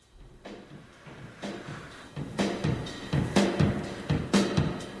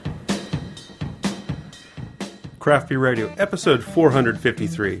Craft Beer Radio, episode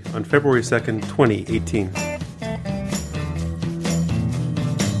 453, on February 2nd, 2018.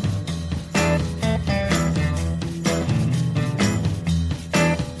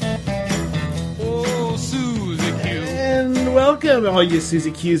 And welcome, all you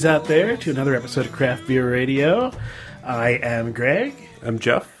Susie Q's out there, to another episode of Craft Beer Radio. I am Greg. I'm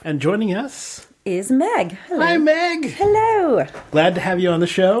Jeff. And joining us is Meg. Hello. Hi, Meg. Hello. Glad to have you on the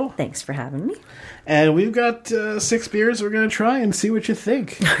show. Thanks for having me. And we've got 6 beers we're going to try and see what you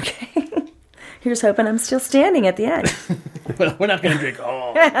think. Okay. Here's hoping I'm still standing at the end. Well, we're not going to drink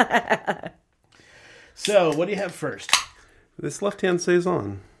all. So, what do you have first? This left-hand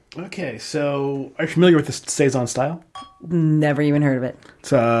Saison. Okay, so are you familiar with the Saison style? Never even heard of it.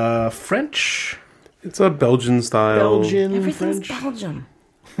 It's French. It's a Belgian style. Belgian, Everything's French. Belgium.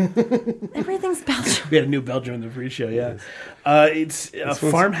 Everything's Belgium. We had a new Belgium in the pre-show, yeah. It's a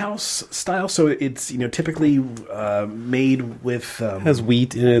farmhouse style, so it's typically made with Has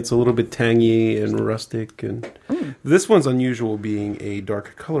wheat in it. It's a little bit tangy and rustic. And this one's unusual being a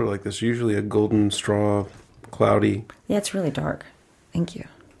dark color like this. Usually a golden straw, cloudy. Yeah, it's really dark. Thank you.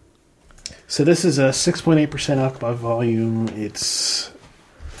 So this is a 6.8% alcohol by volume. It's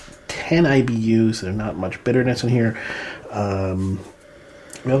 10 IBUs, so there's not much bitterness in here.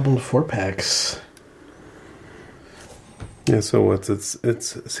 Available in 4-packs. Yeah, so what's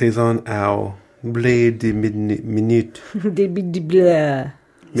it's Saison au blé de minute.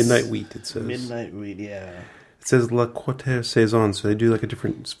 Midnight wheat, it says. Midnight wheat, yeah. It says La Quartier Saison, so they do like a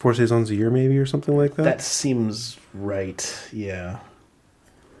different 4 Saisons a year maybe or something like that? That seems right, yeah.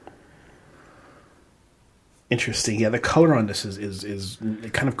 Interesting. Yeah, the color on this is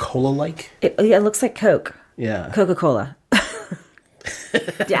kind of cola-like. It looks like Coke. Yeah. Coca-Cola.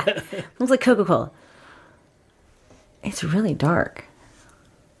 Yeah. Looks like Coca-Cola. It's really dark.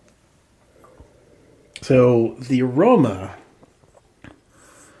 So the aroma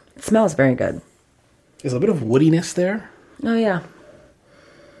It smells very good. is a bit of woodiness there, Oh, yeah.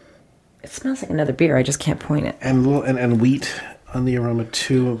 It smells like another beer. I just can't point it. and wheat on the aroma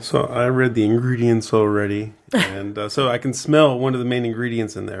too. So I read the ingredients already, and so I can smell one of the main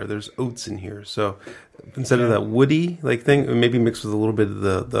ingredients in there. There's oats in here, so instead of that woody like thing, maybe mixed with a little bit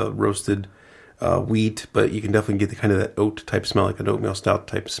of the roasted wheat, but you can definitely get the kind of that oat type smell, like an oatmeal stout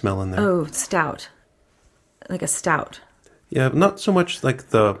type smell in there. Oh, stout. Like a stout. Yeah, not so much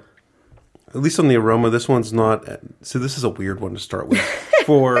like at least on the aroma. This one's not. So this is a weird one to start with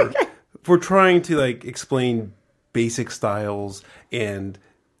for trying to like explain basic styles and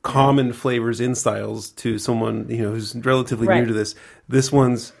common flavors in styles to someone who's relatively new to this. This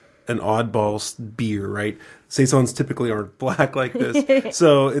one's an oddball beer, right? Saisons typically aren't black like this,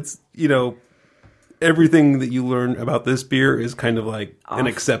 so it's everything that you learn about this beer is kind of like an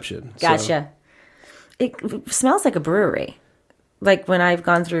exception. Gotcha. So, it smells like a brewery. Like when I've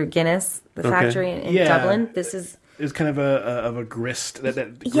gone through Guinness, the factory in Dublin, this is... It's kind of a grist,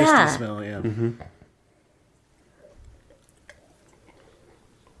 that gristy smell, yeah. Mm-hmm.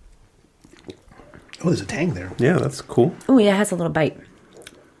 Oh, there's a tang there. yeah, that's cool. Oh, yeah, it has a little bite.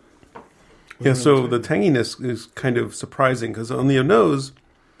 Yeah, so the tanginess is kind of surprising because on the nose,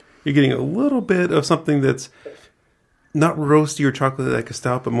 you're getting a little bit of something that's not roasty or chocolate like a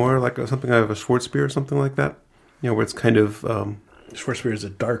stout, but more like something out of a Schwarzbier or something like that. Where it's kind of Schwarzbier is a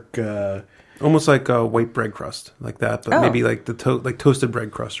dark, almost like a white bread crust, like that, but maybe like like toasted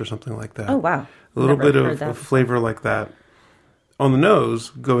bread crust or something like that. Oh, wow. A little Never bit heard of that. flavor like that. On the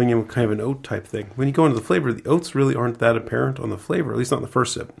nose, going in with kind of an oat type thing. When you go into the flavor, the oats really aren't that apparent on the flavor, at least not in the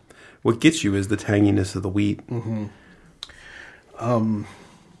first sip. What gets you is the tanginess of the wheat. Mm-hmm. And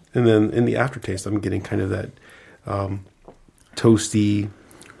then in the aftertaste, I'm getting kind of that toasty,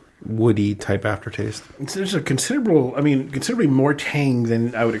 woody type aftertaste. There's a considerably more tang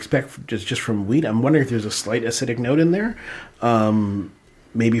than I would expect just from wheat. I'm wondering if there's a slight acidic note in there.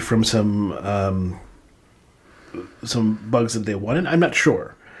 Maybe from some bugs that they wanted. I'm not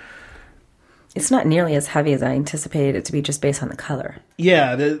sure. It's not nearly as heavy as I anticipated it to be just based on the color.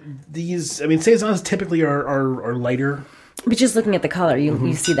 Yeah, Saisons typically are lighter. But just looking at the color,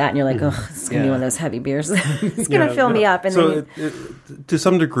 you see that and you're like, oh, it's going to be one of those heavy beers. It's going to fill me up. And so to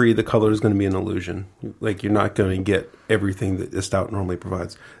some degree, the color is going to be an illusion. Like you're not going to get everything that a stout normally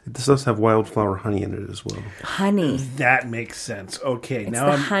provides. This does have wildflower honey in it as well. honey. That makes sense. Okay, It's now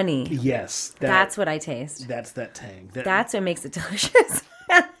the I'm, honey. Yes, That's what I taste. That's that tang. That's what makes it delicious.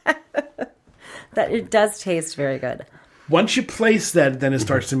 That it does taste very good. Once you place that, then it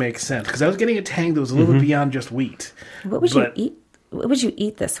starts to make sense. Because I was getting a tang that was a little bit beyond just wheat. What would you eat? What would you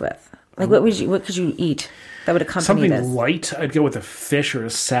eat this with? Like, what could you eat that would accompany Something this? light. I'd go with a fish or a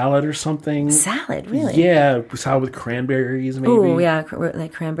salad or something. Salad, really? Yeah, salad with cranberries, maybe. Oh, yeah,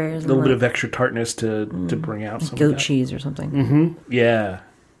 like cranberries. A little bit of extra tartness to bring out some goat of that. cheese or something. Yeah.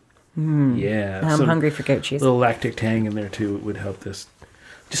 Yeah. I'm Some hungry for goat cheese. little lactic tang in there, too, would help this.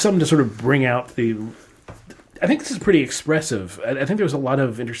 Just something to sort of bring out the... I think this is pretty expressive. I think there's a lot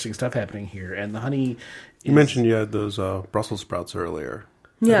of interesting stuff happening here, and the honey... You mentioned you had those Brussels sprouts earlier.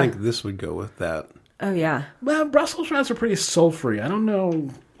 Yeah. I think this would go with that. Oh, yeah. Well, Brussels sprouts are pretty sulfury. I don't know...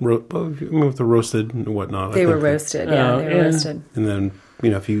 With the roasted and whatnot. They were roasted. Yeah, they were roasted. And then,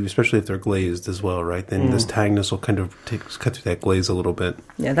 especially if they're glazed as well, right? Then this tangness will kind of cut through that glaze a little bit.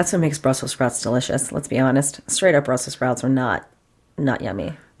 Yeah, that's what makes Brussels sprouts delicious. Let's be honest. Straight up Brussels sprouts are not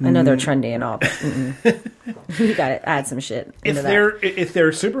yummy. I know they're trendy and all, but you got to add some shit into If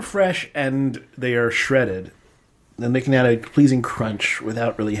they're super fresh and they are shredded, then they can add a pleasing crunch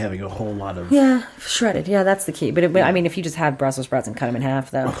without really having a whole lot of... Yeah, shredded. Yeah, that's the key. But I mean, if you just have Brussels sprouts and cut them in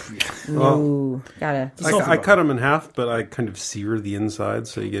half, though, gotta. I cut them in half, but I kind of sear the inside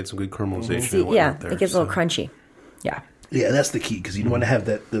so you get some good caramelization. And whatnot there, it gets a little crunchy. Yeah. Yeah, that's the key, because you don't want to have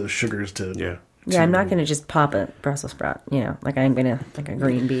those sugars to... Yeah. Yeah, I'm not going to just pop a Brussels sprout, like I'm going to, like a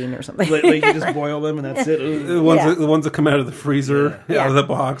green bean or something. like you just boil them and that's it? The ones that come out of the freezer, out of the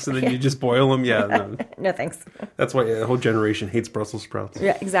box, and then you just boil them. Yeah, no. No thanks. That's why a whole generation hates Brussels sprouts.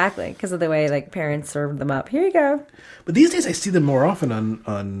 Yeah, exactly, because of the way parents serve them up. Here you go. But these days I see them more often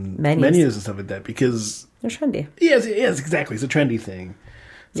on menus and stuff like that, because... They're trendy. Yes, exactly. It's a trendy thing.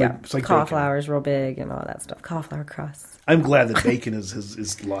 It's like cauliflower is real big and all that stuff. Cauliflower crusts. I'm glad that bacon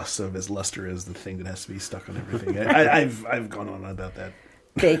is lost some of its luster as the thing that has to be stuck on everything. I've gone on about that.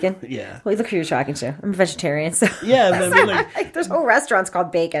 Bacon? Yeah. Well, look who you're talking to. I'm a vegetarian, so... Yeah, I mean, there's whole restaurants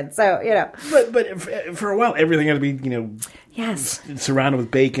called Bacon, so, But for a while, everything had to be, Yes. surrounded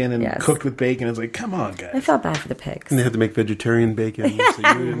with bacon and cooked with bacon. It's like, come on, guys. I felt bad for the pigs. And they had to make vegetarian bacon so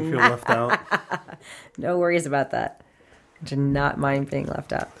you didn't feel left out. No worries about that. I did not mind being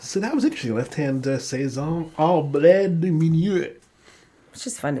left out. So that was interesting. Left-hand saison au bled de minieux. It's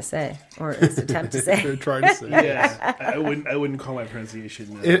just fun to say, or at least attempt to say. Trying to say. Yeah, I wouldn't call my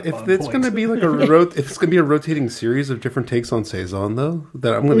pronunciation. If it's going to be like if it's going to be a rotating series of different takes on saison, though,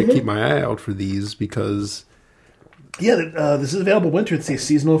 that I'm going to keep my eye out for these because. Yeah, this is available winter. It's a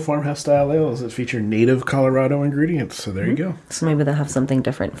seasonal farmhouse style ales that feature native Colorado ingredients. So there you go. So maybe they'll have something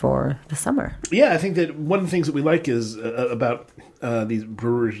different for the summer. Yeah, I think that one of the things that we like is about these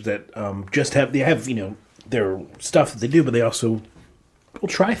brewers that just have their stuff that they do, but they also will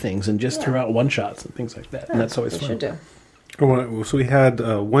try things and just throw out one shots and things like that, and that's always They fun. should do. So we had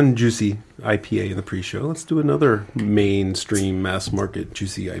one juicy IPA in the pre-show. Let's do another mainstream mass market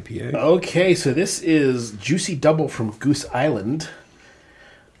juicy IPA. Okay, so this is Juicy Double from Goose Island.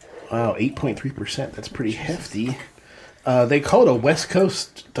 Wow, 8.3%. That's pretty hefty. They call it a West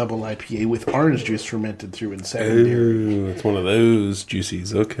Coast double IPA with orange juice fermented through in secondary. Ooh, it's one of those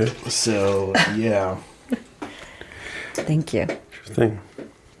juicies. Okay. So, yeah. Thank you. Sure thing.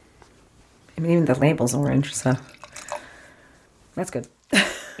 I mean, even the label's orange, so that's good.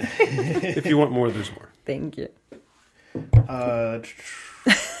 If you want more, there's more. Thank you.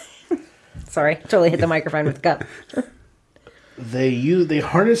 Sorry, totally hit the microphone with the cup. They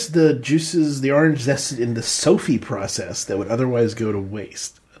harness the juices, the orange zested in the Sophie process that would otherwise go to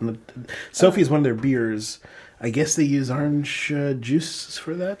waste. And Sophie is one of their beers. I guess they use orange juice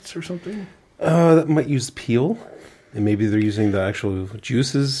for that or something. That might use peel, and maybe they're using the actual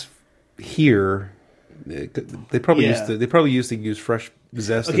juices here. They probably used to use fresh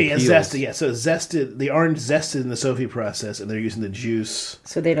zest. Okay, and peels. zested. Yeah, so zested, the orange zested in the Sophie process, and they're using the juice.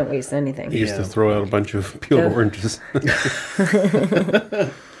 So they don't waste anything. They used to throw out a bunch of peeled oranges.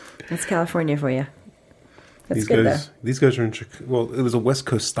 That's California for you. That's These good, guys, though. these guys are in Chicago. Well, it was a West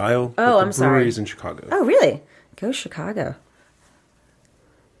Coast style. Oh, but I'm the sorry. brewery's in Chicago. Oh, really? Go Chicago.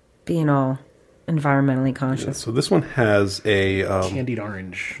 Being all environmentally conscious. Yeah, so this one has a Candied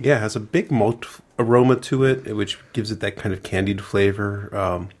orange. Yeah, it has a big malt aroma to it, which gives it that kind of candied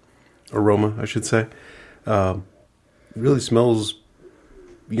flavor, aroma, I should say. It really smells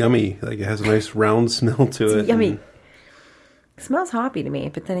yummy. Like it has a nice round smell to it. Yummy. It smells hoppy to me,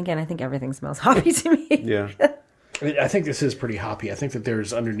 but then again, I think everything smells hoppy to me. Yeah. I think this is pretty hoppy. I think that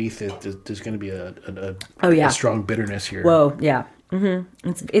there's underneath it, there's going to be Oh, yeah. a strong bitterness here. Whoa, yeah.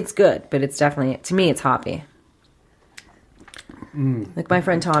 It's good, but it's definitely, to me, it's hoppy. Like my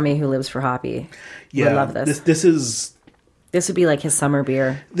friend Tommy, who lives for hoppy, would love this. This would be like his summer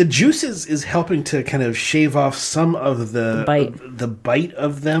beer. The juice is helping to kind of shave off some of the bite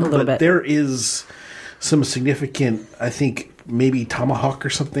of them, a little but bit. there is some significant, I think, maybe Tomahawk or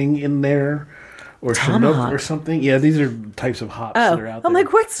something in there, or Tomahawk Chinook or something. Yeah, these are types of hops that are out there. I'm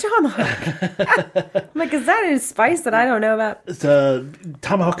like, what's Tomahawk? I'm like, is that a spice that I don't know about?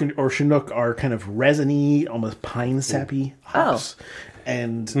 Tomahawk or Chinook are kind of resiny, almost pine sappy hops.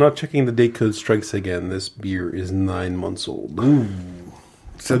 And Not checking the date code strikes again. This beer is 9 months old.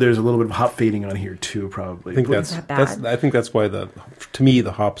 so there's a little bit of hop fading on here too, probably. I think that bad? I think that's why to me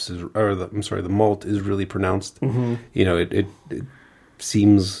the hops is, or the malt is really pronounced. You know, it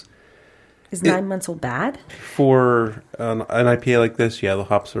seems Is 9 months old bad? for an IPA like this, yeah, the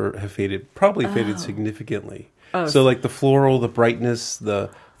hops have faded significantly. So like the floral, the brightness, the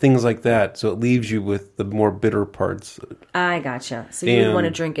things like that. So it leaves you with the more bitter parts. I gotcha. So you would want to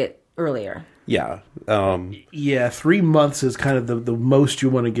And- drink it earlier. Yeah. Yeah, 3 months is kind of the most you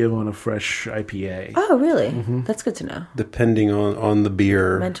want to give on a fresh IPA. Oh, really? That's good to know. Depending on the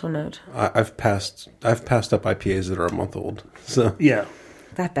beer, Mental note. I've passed up IPAs that are a month old. So Yeah.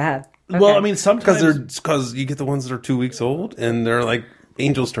 That bad. Well, Okay. I mean, sometimes because you get the ones that are 2 weeks old and they're like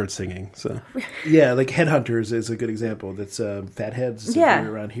angels start singing. So yeah, like Headhunters is a good example. That's Fatheads is a Yeah.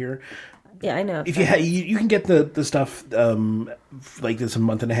 beer around here. Yeah, I know. If you can get the stuff like that's a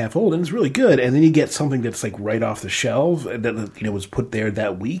month and a half old and it's really good, and then you get something that's like right off the shelf that was put there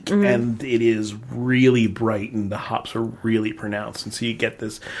that week, and it is really bright and the hops are really pronounced, and so you get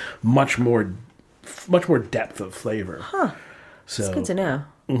this much more depth of flavor. Huh. So It's good to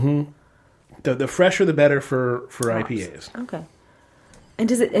know. the fresher the better for IPAs. Okay. And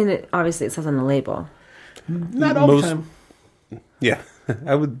it obviously it says on the label. Not all the Most- time. yeah,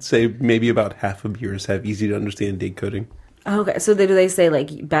 I would say maybe about half of beers have easy to understand date coding. Oh, okay. So do they say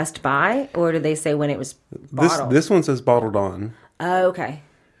like best buy or do they say when it was bottled? This one says bottled on. Oh, okay.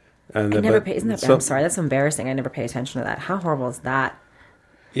 And I then- never but pay. Isn't that? some- I'm sorry. That's embarrassing. I never pay attention to that. How horrible is that?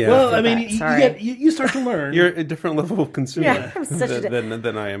 Yeah. Well, I mean, that. you, Sorry. you start to learn. You're a different level of consumer Yeah, I'm such a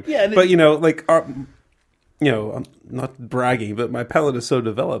than I am. Yeah, and but like, I'm not bragging, but my palate is so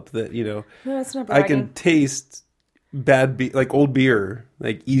developed that No, it's not I bragging. can taste like old beer,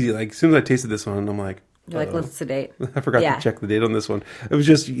 like easy. Like as soon as I tasted this one, I'm like, You're like, let's sedate. I forgot Yeah. to check the date on this one. It was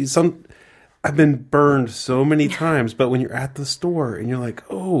just I've been burned so many times, but when you're at the store and you're like,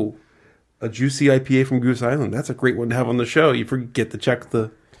 oh, a juicy IPA from Goose Island, that's a great one to have on the show. You forget to check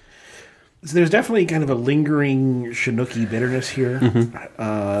the. So there's definitely kind of a lingering Chinooky bitterness here.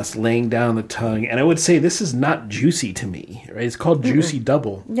 It's laying down the tongue. And I would say this is not juicy to me, right? It's called Juicy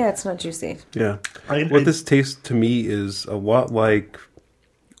Double. Yeah, it's not juicy. Yeah. I- What this tastes to me is a lot like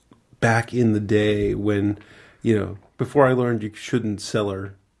back in the day when, before I learned you shouldn't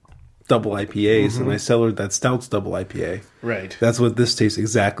cellar double IPAs, and I cellared that Stouts double IPA. Right. That's what this tastes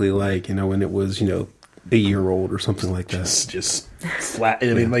exactly like, when it was, a year old or something like that. It's just flat.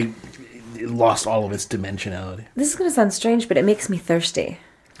 I mean, like, it lost all of its dimensionality. This is going to sound strange, but it makes me thirsty.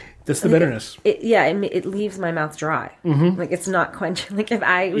 That's the bitterness. It leaves my mouth dry. Like it's not quenching. Like if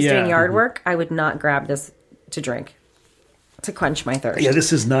I was Yeah. doing yard work, I would not grab this to drink to quench my thirst. Yeah,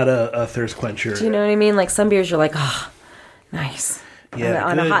 this is not a thirst quencher. Do you know what I mean? Like some beers, you're like, oh, nice. Yeah,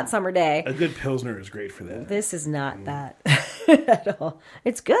 on a good. hot summer day. A good Pilsner is great for that. This is not that at all.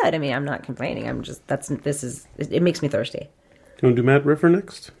 It's good. I mean, I'm not complaining. I'm just it makes me thirsty. You want to do Mad River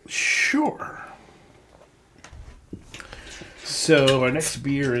next? Sure. So our next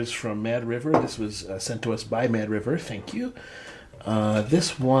beer is from Mad River. This was sent to us by Mad River. Thank you.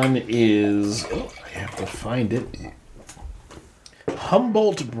 This one is... Oh, I have to find it.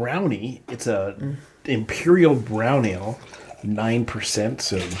 Humboldt Brownie. It's a Imperial Brown Ale. 9%,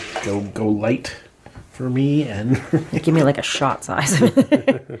 so go light for me. And Give me like a shot size.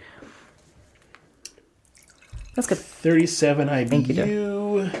 That's good. 37 IBU. Thank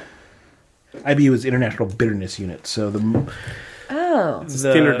you, IBU is International Bitterness Unit. So Oh, It's a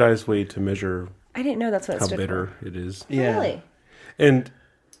standardized way to measure I didn't know that's what it how stood bitter for. it is. Yeah. Really? And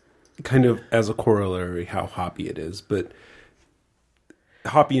kind of as a corollary, how hoppy it is. But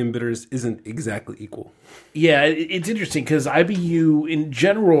hoppy and bitters isn't exactly equal. Yeah, it's interesting because IBU in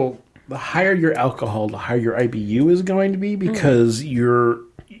general, the higher your alcohol, the higher your IBU is going to be because you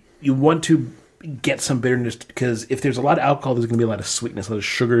want to get some bitterness because if there's a lot of alcohol, there's going to be a lot of sweetness, a lot of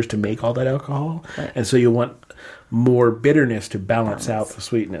sugars to make all that alcohol, Right. and so you want more bitterness to balance out the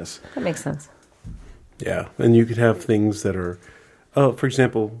sweetness. That makes sense. Yeah, and you could have things that are, for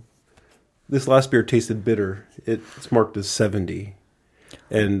example, this last beer tasted bitter. It's marked as 70,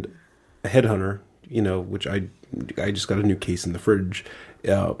 and a Headhunter, which I just got a new case in the fridge,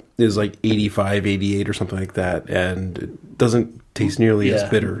 is like 85, 88 or something like that, and it doesn't taste nearly as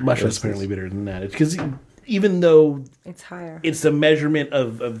bitter. much less apparently bitter than that. Because even though It's higher. it's a measurement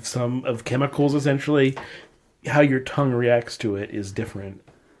of chemicals essentially, how your tongue reacts to it is different.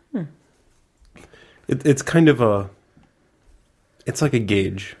 It's kind of it's like a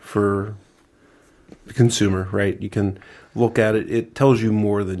gauge for the consumer, right? You can look at it. It tells you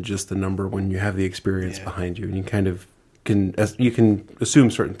more than just the number when you have the experience behind you, and you kind of can assume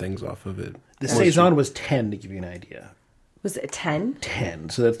certain things off of it. The Saison was 10 to give you an idea. Was it 10? 10.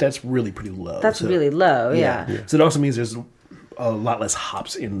 So that's really pretty low. That's really low, yeah. So it also means there's a lot less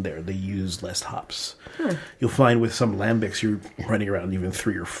hops in there. They use less hops. You'll find with some lambics you're running around even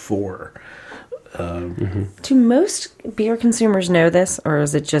 3 or 4. Do most beer consumers know this, or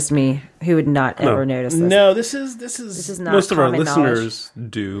is it just me who would not ever notice this? No, this is Not Most of our common knowledge. listeners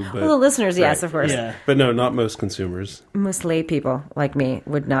do, but Well, the listeners, yes, right. of course. yeah. But no, not most consumers. Most lay people like me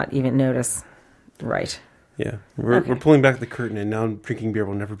would not even notice. Right. Yeah, we're pulling back the curtain, and now drinking beer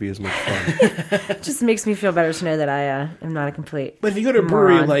will never be as much fun. It just makes me feel better to know that I am not a complete. But if you go to a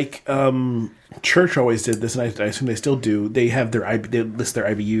brewery moron. like Church always did this, and I assume they still do. They have they list their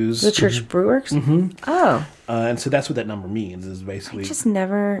IBUs, The Church Brewworks? Mm-hmm. Oh. and so that's what that number means. Is basically Just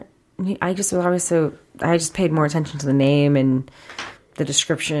never. I just was always so. I just paid more attention to the name and the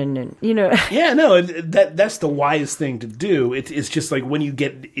description, and yeah, no, that's the wise thing to do. It's just like when you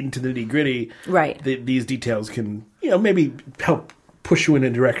get into the nitty gritty, Right. These details can maybe help push you in a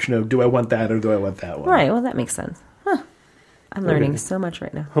direction of do I want that or do I want that one? Right. Well, that makes sense. Huh. I'm learning so much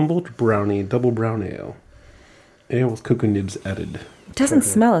right now. Humboldt Brownie Double Brown Ale. Ale with cocoa nibs added. It doesn't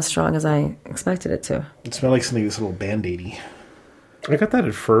smell as strong as I expected it to. It smells like something that's a little band-aidy. I got that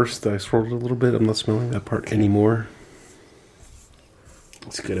at first. I swirled it a little bit. I'm not smelling that part anymore.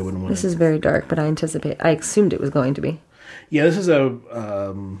 It's good. I wouldn't want. This is very dark, but I assumed it was going to be. Yeah, this is a.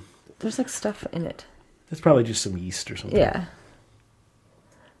 There's like stuff in it. It's probably just some yeast or something. Yeah.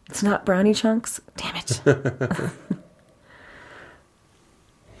 It's not brownie chunks. Damn it.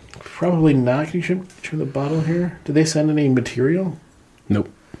 Probably not. Can you show the bottle here? Did they send any material? Nope.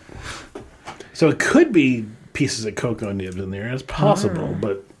 So it could be pieces of cocoa nibs in there. It's possible,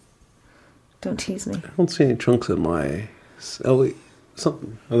 but Don't tease me. I don't see any chunks in my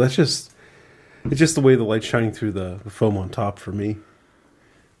something. Oh, it's just the way the light's shining through the foam on top for me.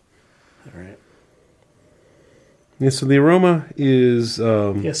 all right. Yeah, so the aroma is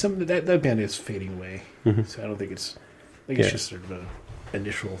Yeah, that band is fading away. So I don't think it's. I think it's Yeah. just sort of a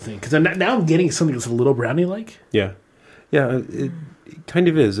initial thing. Because now I'm getting something that's a little brownie-like. yeah, it kind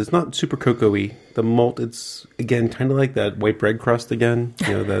of is. It's not super cocoa-y. The malt, it's again kind of like that white bread crust again.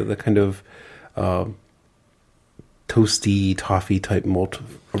 The kind of toasty toffee type malt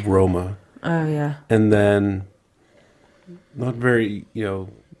aroma, Oh, yeah. and then not very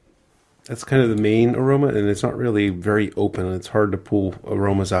that's kind of the main aroma, and it's not really very open. It's hard to pull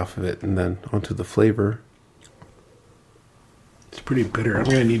aromas off of it, and then onto the flavor. It's pretty bitter. I'm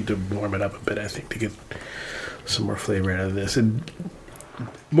going to need to warm it up a bit, I think, to get some more flavor out of this. And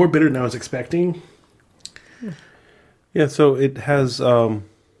more bitter than I was expecting. Yeah, so it has A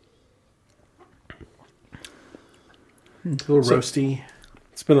little roasty.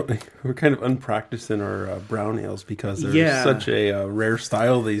 it's been we're kind of unpracticed in our brown ales because they're Yeah. such a rare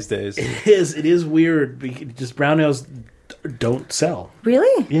style these days. It is weird. Just brown ales don't sell.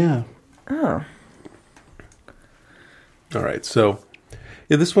 Really? Yeah. Oh. All right, so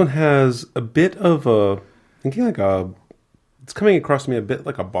yeah, this one has a bit of it's coming across to me a bit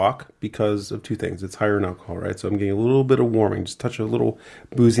like a Bock because of two things. It's higher in alcohol, right? So I'm getting a little bit of warming, just touch a little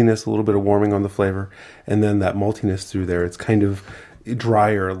booziness, a little bit of warming on the flavor, and then that maltiness through there. It's kind of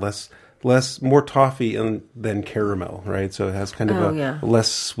drier, more toffee than caramel, right? So it has kind of a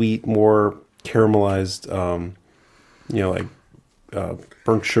less sweet, more caramelized,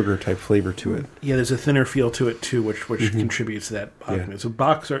 burnt sugar type flavor to it. Yeah, there's a thinner feel to it too, which contributes to that Bach. Yeah. So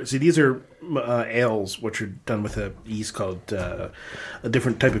Bachs these are ales which are done with a yeast called a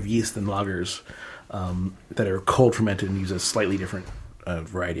different type of yeast than lagers that are cold fermented and use a slightly different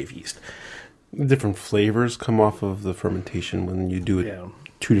variety of yeast. Different flavors come off of the fermentation when you do it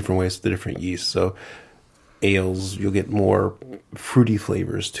two different ways with the different yeast. So ales, you'll get more fruity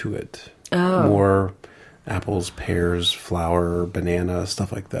flavors to it. More apples, pears, flower, banana,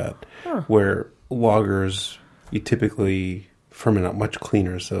 stuff like that. Where lagers, you typically ferment out much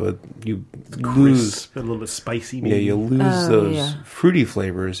cleaner, so you lose a little bit spicy. Yeah, Maybe. you lose those fruity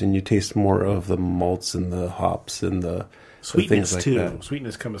flavors, and you taste more of the malts and the hops and the Sweetness things like too. that.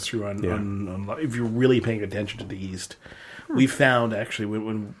 Sweetness comes through on if you're really paying attention to the yeast. We found actually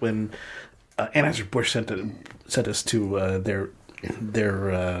when Anheuser-Busch sent us to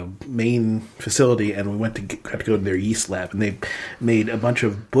their main facility, and we got to go to their yeast lab, and they made a bunch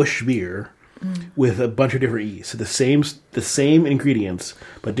of Busch beer with a bunch of different yeasts. So the same ingredients,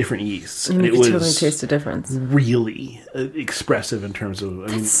 but different yeasts. And you could totally taste the difference. Really expressive in terms of. I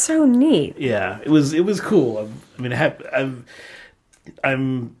mean, So neat. yeah, it was cool. I mean,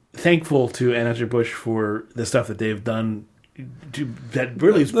 I'm thankful to Anheuser-Busch for the stuff that they've done. That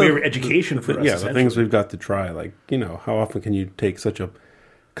really is beer education for us. Yeah, the things we've got to try. Like, how often can you take such a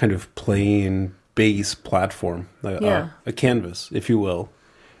kind of plain base platform, a canvas, if you will,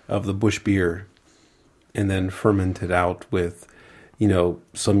 of the Busch beer, and then ferment it out with,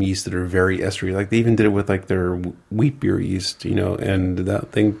 some yeast that are very estery. Like they even did it with like their wheat beer yeast, and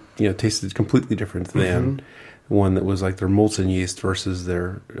that thing, tasted completely different than one that was like their Molson yeast versus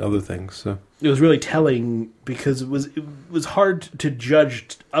their other things. So it was really telling because it was hard to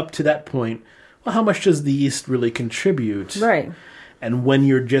judge up to that point. Well, how much does the yeast really contribute? Right. And when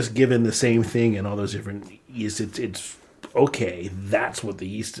you're just given the same thing and all those different yeasts, it's okay. That's what the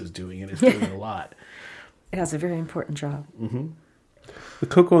yeast is doing, and it's doing a lot. It has a very important job. Mm-hmm. The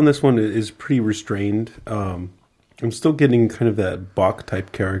cocoa on this one is pretty restrained. I'm still getting kind of that Bach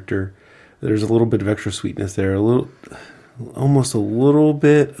type character. There's a little bit of extra sweetness there, almost a little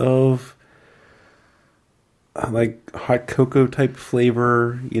bit of like hot cocoa type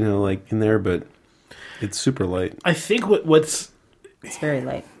flavor, like in there, but it's super light. I think what's It's very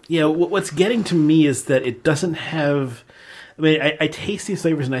light. Yeah, what's getting to me is that it doesn't have. I mean, I taste these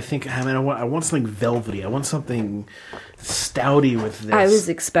flavors and I think, I want something velvety. I want something stouty with this. I was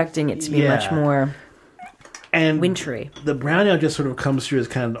expecting it to be much more and wintry. The brown ale just sort of comes through as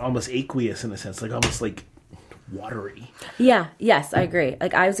kind of almost aqueous in a sense, like almost like watery. Yeah, yes, I agree.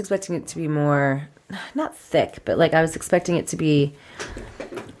 Like I was expecting it to be more, not thick, but like I was expecting it to be,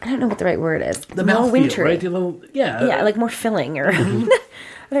 I don't know what the right word is. The more mouthfeel, wintry. right? Yeah, like more filling or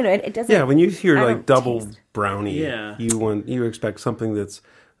I don't know. It doesn't. Yeah, when you hear I like don't double taste. brownie, you expect something that's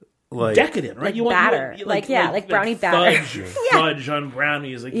like decadent, right? Like you want batter. like brownie batter. Fudge on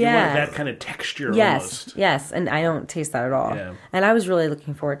brownies. Like you want that kind of texture almost. Yes, and I don't taste that at all. Yeah. And I was really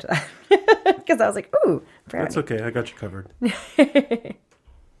looking forward to that because I was like, ooh, brownie. That's okay. I got you covered.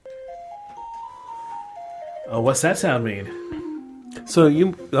 Oh, what's that sound mean? So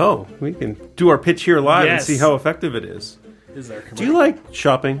we can do our pitch here live and Yes. see how effective it is. Is there Do you like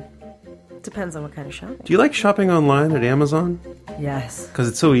shopping? Depends on what kind of shop. Do you like shopping online at Amazon? Yes, Because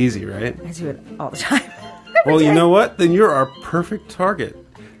it's so easy, right? I do it all the time. Well, you know what? Then you're our perfect target.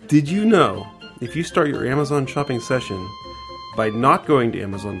 Did you know if you start your Amazon shopping session by not going to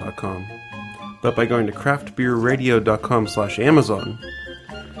Amazon.com, but by going to craftbeerradio.com/Amazon,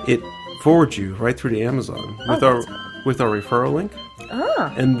 it forwards you right through to Amazon with our referral link.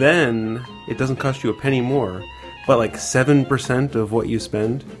 And then it doesn't cost you a penny more, but like 7% of what you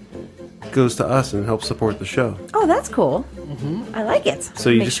spend goes to us and helps support the show. Oh, that's cool. I like it. So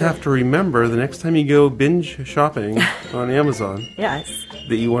you just have to remember the next time you go binge shopping on Amazon Yes,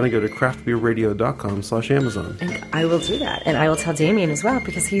 that you want to go to craftbeerradio.com/Amazon. and I will do that, and I will tell Damien as well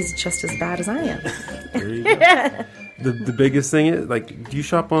because he's just as bad as I am. There you go. The biggest thing is, like, do you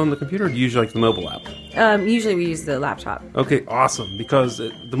shop on the computer or do you use like the mobile app? Usually we use the laptop. Okay, awesome. Because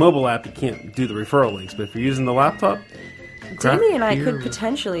the mobile app, you can't do the referral links, but if you're using the laptop, Damien and I Beer- could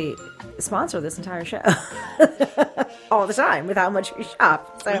potentially sponsor this entire show all the time with how much we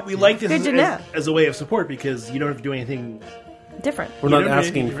shop. So We like this good to know. as a way of support because you don't have to do anything. Different, We're You not don't do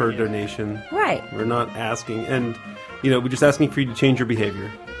asking anything for a different, donation. right? We're not asking, and we're just asking for you to change your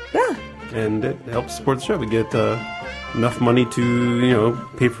behavior, Yeah. and it helps support the show. We get enough money to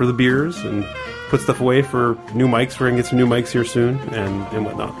pay for the beers and put stuff away for new mics. We're gonna get some new mics here soon, and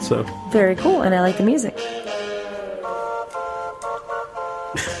whatnot. So Very cool, and I like the music.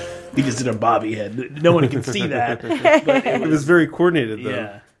 We just did a bobby head. No one can see that. But it was very coordinated, though.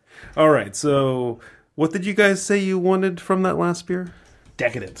 yeah. All right. So, what did you guys say you wanted from that last beer?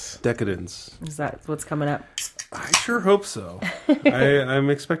 Decadence. Decadence. Is that what's coming up? I sure hope so. I'm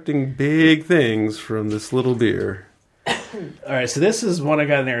expecting big things from this little beer. All right, so this is one I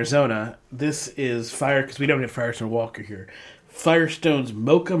got in Arizona. This is because we don't have Firestone Walker here. Firestone's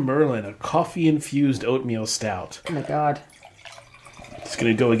Mocha Merlin, a coffee-infused oatmeal stout. Oh my god, It's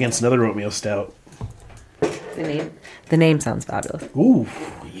going to go against another oatmeal stout. the name sounds fabulous. Ooh,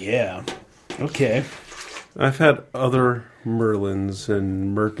 yeah. Okay. I've had other Merlins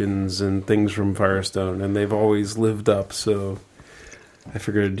and Merkins and things from Firestone, and they've always lived up, so I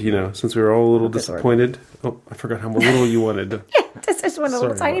figured, since we were all a little disappointed. Oh, I forgot how little you wanted. Just one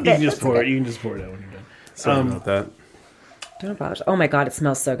little Sorry tiny about bit. You can just That's pour okay. it. You can just pour it out when you're done. Sorry about that. Don't apologize. Oh my god, it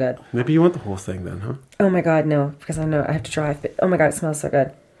smells so good. Maybe you want the whole thing then, huh? Oh my god, no, because I know I have to drive. But oh my god, it smells so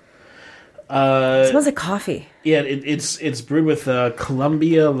good. It smells like coffee. Yeah, it's brewed with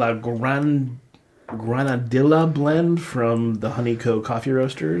Colombia La Granadilla blend from the Honeyco Coffee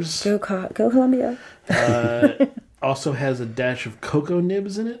Roasters. Go Colombia. Also has a dash of cocoa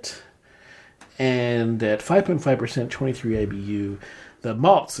nibs in it. And at 5.5%, 23 IBU, the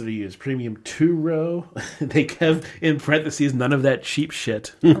malts that are used, premium 2-row. They have, in parentheses, none of that cheap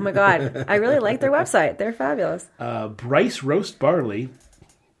shit. Oh my God. I really like their website. They're fabulous. Bryce roast barley.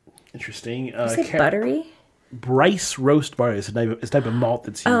 Interesting. You say buttery? Bryce roast barley. It's a type of malt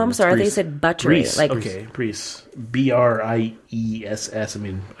that's used. Oh, I'm sorry. I think you said buttery. Briess. Okay, Briess. Briess. I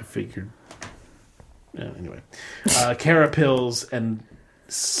mean, I figured. Anyway. Carapils and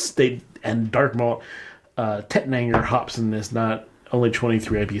dark malt. Tettnanger hops in this, not only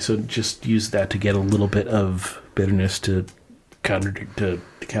 23 IBU, so just use that to get a little bit of bitterness to counter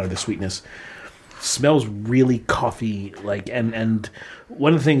the sweetness. Smells really coffee-like, and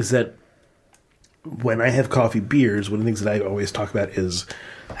one of the things that when I have coffee beers, one of the things that I always talk about is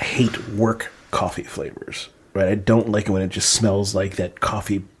I hate work coffee flavors. Right, I don't like it when it just smells like that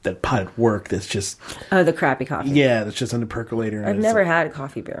coffee, that pot at work that's just... Oh, the crappy coffee. Yeah, that's just on the percolator. I've never had a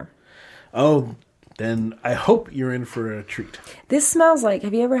coffee beer. Oh, then I hope you're in for a treat. This smells like...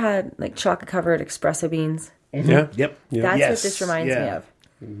 Have you ever had like chocolate-covered espresso beans? Mm-hmm. Yeah. Yep. That's what this reminds me of.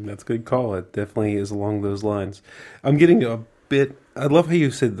 That's a good call. It definitely is along those lines. I'm getting a bit... I love how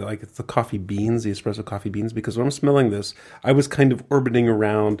you said like it's the coffee beans, the espresso coffee beans, because when I'm smelling this, I was kind of orbiting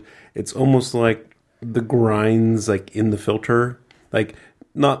around. It's almost like the grinds like in the filter, like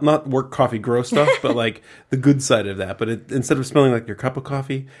not work coffee gross stuff, but like the good side of that. But instead of smelling like your cup of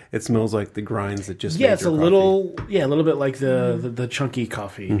coffee, it smells like the grinds that just it's a little bit like the chunky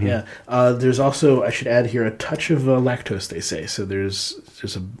coffee. Mm-hmm. Yeah, there's also, I should add here, a touch of lactose. They say so. There's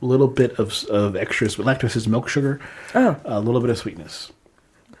a little bit of extras, but lactose is milk sugar. Oh, a little bit of sweetness.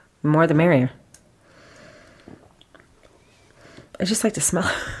 More the merrier. I just like to smell.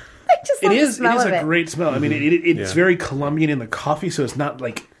 It is a great smell. I mean, it's very Colombian in the coffee, so it's not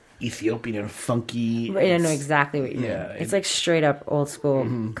like Ethiopian and funky. I know exactly what you mean. It's like straight up old school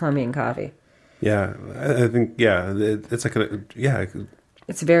Colombian coffee. Yeah, I think, it's like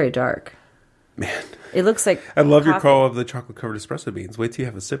it's very dark. Man. It looks like I love your call of the chocolate-covered espresso beans. Wait till you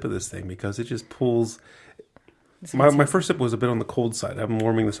have a sip of this thing, because it just pulls... My first sip was a bit on the cold side. I'm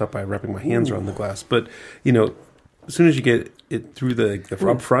warming this up by wrapping my hands around the glass. But, as soon as you get it through the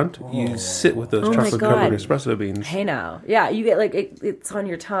up front, you sit with those chocolate-covered espresso beans. Hey now. Yeah, you get like, it's on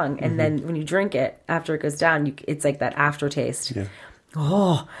your tongue. And then when you drink it, after it goes down, it's like that aftertaste. Yeah.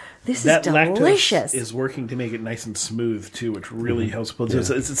 Oh, this is delicious. Lactose is working to make it nice and smooth, too, which really helps. Yeah.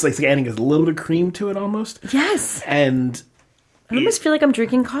 It's like adding a little bit of cream to it, almost. Yes. And I almost feel like I'm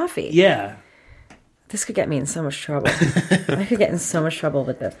drinking coffee. Yeah. This could get me in so much trouble. I could get in so much trouble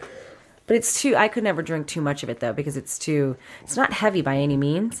with this. But I could never drink too much of it, though, because it's not heavy by any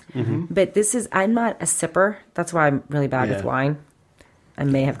means. Mm-hmm. But I'm not a sipper. That's why I'm really bad with wine. I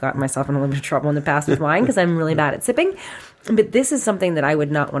may have gotten myself in a little bit of trouble in the past with wine, because I'm really bad at sipping. But this is something that I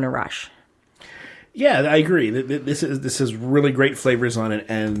would not want to rush. Yeah, I agree. This is really great flavors on it,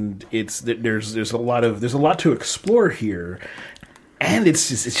 and there's a lot to explore here. And it's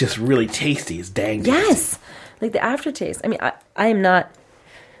just really tasty. It's dang tasty. Yes. Like the aftertaste. I mean, I am not,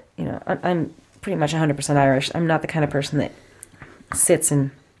 I'm pretty much 100% Irish. I'm not the kind of person that sits and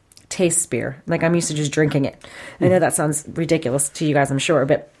tastes beer. Like, I'm used to just drinking it. I know that sounds ridiculous to you guys, I'm sure,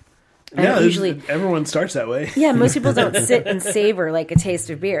 but usually everyone starts that way. Yeah, most people don't sit and savor like a taste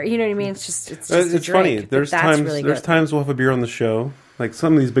of beer. You know what I mean? It's just it's funny. There's times we'll have a beer on the show. Like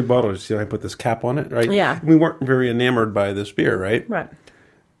some of these big bottles, I put this cap on it, right? Yeah. We weren't very enamored by this beer, right? Right.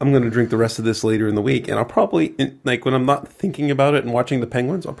 I'm going to drink the rest of this later in the week, and I'll probably, when I'm not thinking about it and watching the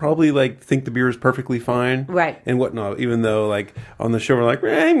Penguins, I'll probably, think the beer is perfectly fine. Right. And whatnot, even though, on the show, we're like,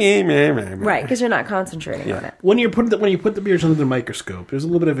 meh. Right, because you're not concentrating on it. When you put the beers under the microscope, there's a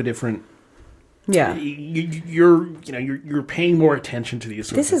little bit of a different... Yeah. You're paying more attention to these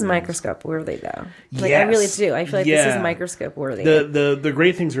sorts This of is things. microscope worthy, though. Yes. I really do. I feel like this is microscope worthy. The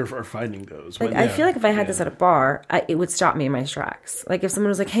great things are finding those. I feel like if I had this at a bar, it would stop me in my tracks. Like if someone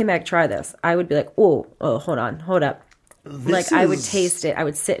was like, "Hey, Meg, try this," I would be like, "Oh, hold up." I would taste it. I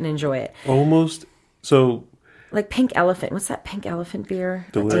would sit and enjoy it. Almost. So. Like Pink Elephant. What's that Pink Elephant beer?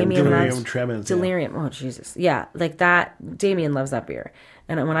 Delirium Tremens. Delirium. Yeah. Oh, Jesus. Yeah, like that. Damien loves that beer.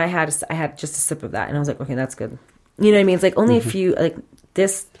 And when I had just a sip of that, and I was like, okay, that's good. You know what I mean? It's like only a few, like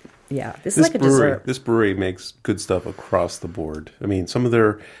this. Yeah, this is like a dessert. This brewery makes good stuff across the board. I mean, some of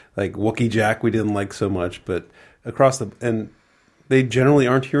their, Wookie Jack we didn't like so much, but and they generally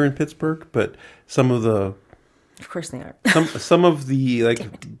aren't here in Pittsburgh, but some of the... Of course they are. some of the,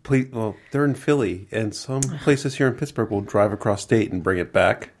 well, they're in Philly, and some places here in Pittsburgh will drive across state and bring it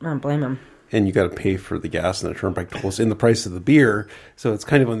back. I don't blame them. And you got to pay for the gas and the turnpike tolls in the price of the beer. So it's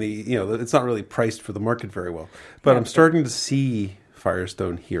kind of on the, it's not really priced for the market very well. But I'm starting to see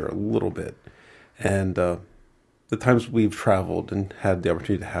Firestone here a little bit. And the times we've traveled and had the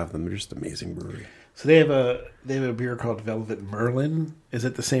opportunity to have them, they're just amazing brewery. So they have a beer called Velvet Merlin. Is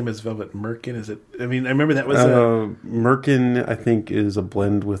it the same as Velvet Merkin? Is it? I mean, I remember that was Merkin. I think is a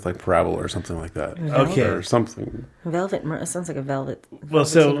blend with like Parabola or something like that. Okay, or something. Velvet sounds like a velvet. Well,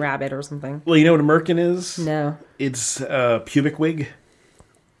 so rabbit or something. Well, you know what a Merkin is? No. It's pubic wig.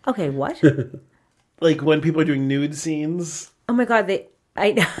 Okay, what? Like when people are doing nude scenes. Oh my god,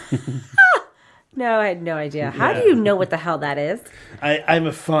 No, I had no idea. How do you know what the hell that is? I'm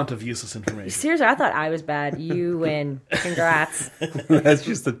a font of useless information. Seriously, I thought I was bad. You win. Congrats. That's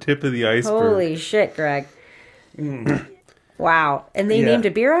just the tip of the iceberg. Holy shit, Greg. Wow. And they named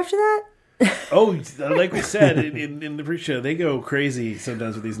a beer after that? Oh, like we said in the pre-show, they go crazy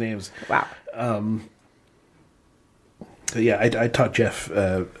sometimes with these names. Wow. So yeah, I taught Jeff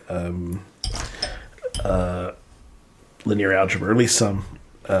linear algebra, or at least some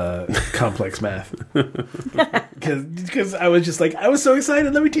complex math, because I was just like, I was so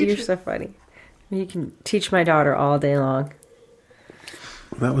excited. Let me teach you. You're so funny. You can teach my daughter all day long.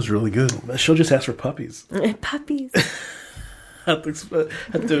 That was really good. She'll just ask for puppies. Puppies. have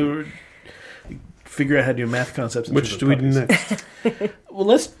to figure out how to do math concepts. Which do we do next? Well,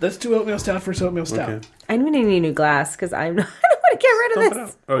 let's do oatmeal stout first. Oatmeal stout. Okay. I'm gonna need a new glass because I don't want to get rid of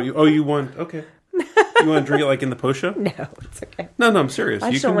this. You want? Okay. You want to drink it like in the post show? No, it's okay. No, I'm serious. I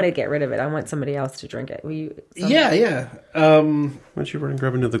just don't want to get rid of it. I want somebody else to drink it. Will you? Yeah. Why don't you run and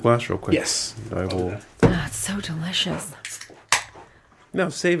grab another glass real quick? Yes. I will. Oh, it's so delicious. No,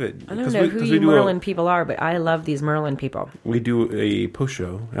 save it. I don't know who you Merlin people are, but I love these Merlin people. We do a post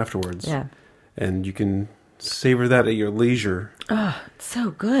show afterwards. Yeah. And you can savor that at your leisure. Oh, it's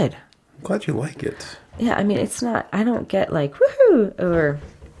so good. I'm glad you like it. Yeah, I mean, it's not, I don't get like, woohoo, or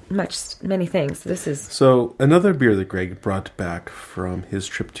many things. This is... So, another beer that Greg brought back from his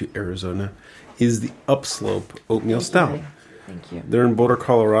trip to Arizona is the Upslope Oatmeal Stout. Thank you. They're in Boulder,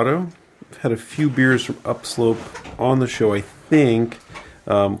 Colorado. I've had a few beers from Upslope on the show, I think.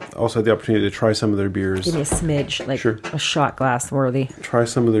 Also had the opportunity to try some of their beers. Give me a smidge, like Sure. a shot glass worthy. Try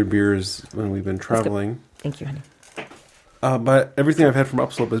some of their beers when we've been traveling. Thank you, honey. But everything I've had from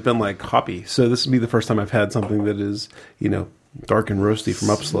Upslope has been like hoppy. So this will be the first time I've had something that is, dark and roasty from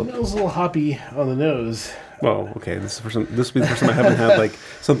Upslope. Smells a little hoppy on the nose. Well, okay, this will be the first time I haven't had like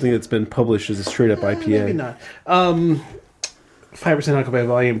something that's been published as a straight up IPA. Maybe not. 5% alcohol by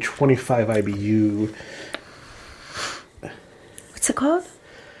volume, 25 IBU. What's it called?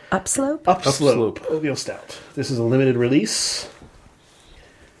 Upslope? Upslope Oatmeal Stout. This is a limited release.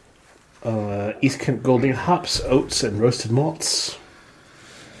 East Kent Golding hops, oats, and roasted malts.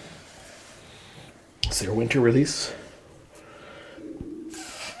 It's their winter release.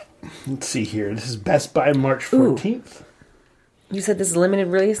 Let's see here. This is best by March 14th. You said this is limited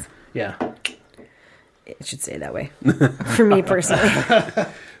release? Yeah. It should say that way. For me personally.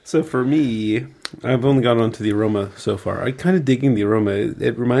 So for me, I've only gone on to the aroma so far. I'm kind of digging the aroma.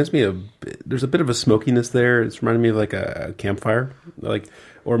 It reminds me of, there's a bit of a smokiness there. It's reminding me of like a campfire,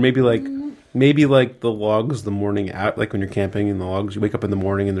 or maybe like the logs the morning out, like when you're camping and the logs, you wake up in the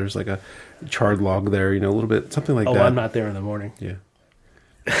morning and there's like a charred log there, a little bit, something like that. Oh, I'm not there in the morning. Yeah.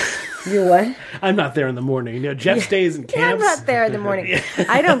 You're what? I'm not there in the morning. Jeff stays in camps. I'm not there in the morning.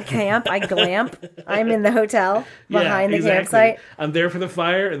 I don't camp. I glamp. I'm in the hotel behind the campsite. I'm there for the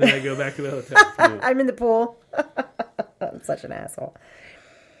fire, and then I go back to the hotel. I'm in the pool. I'm such an asshole.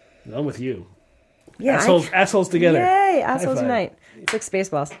 I'm with you. Yeah, assholes together. Yay, assholes unite. It's like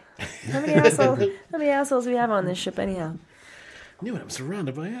Spaceballs. How many assholes do we have on this ship anyhow? Knew it. I'm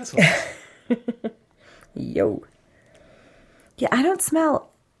surrounded by assholes. Yo. Yeah, I don't smell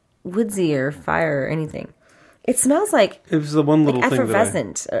woodsy or fire or anything. It smells like it was the one little thing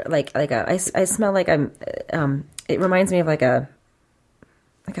effervescent. I smell like I'm. It reminds me of like a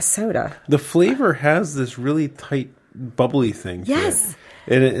soda. The flavor has this really tight, bubbly thing. Yes,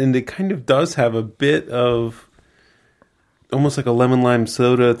 and it kind of does have a bit of almost like a lemon lime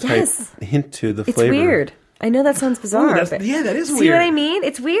soda type hint to the flavor. It's weird. I know that sounds bizarre. Ooh, that is weird. See what I mean?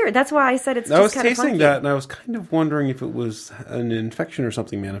 It's weird. That's why I said it's. I was just tasting that, and I was kind of wondering if it was an infection or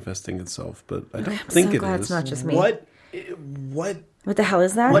something manifesting itself, but I don't think it is. I'm so glad it's not just me. What What the hell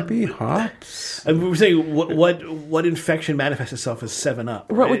is that? What? Be hops. We're saying what infection manifests itself as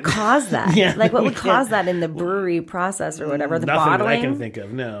 7-Up. What right? would cause that? Yeah, like what we would cause can't- that in the brewery process or whatever? The Nothing bottling. that I can think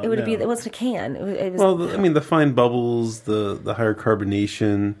of. No, It would no. be. It was a can. It was. Well, I mean, the fine bubbles, the higher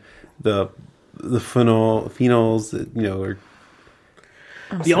carbonation, the phenols that are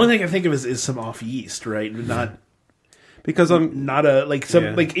The only thing I can think of is some off yeast, right? Not because I'm not a like some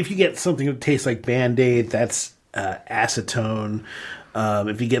Yeah. like if you get something that tastes like Band-Aid, that's acetone.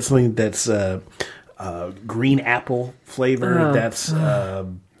 If you get something that's green apple flavor, that's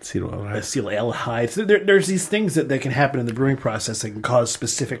acetylaldehyde. So there's these things that can happen in the brewing process that can cause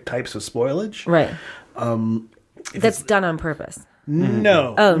specific types of spoilage. right. That's done on purpose.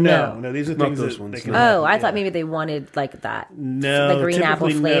 No. Oh, no. no. These are Not things those that, ones, that can no. happen, Oh, I yeah. thought maybe they wanted like that. No, the green apple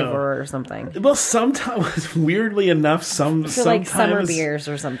typically, no. flavor or something. Well, sometimes, weirdly enough, So like sometimes summer beers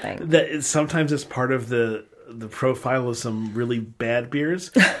or something. sometimes it's part of the profile of some really bad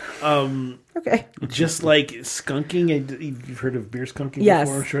beers. Okay. Just like skunking, you've heard of beer skunking Yes.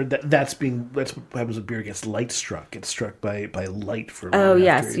 before, I'm sure. That's what happens when beer gets light struck. It's struck by light for a Oh long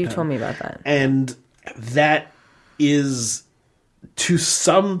yes, period you of told time. me about that. And that is, to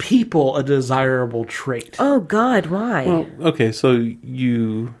some people, a desirable trait. Oh God, why? Well, okay, so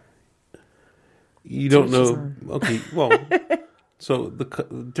you don't each his know. own. Okay, well, so the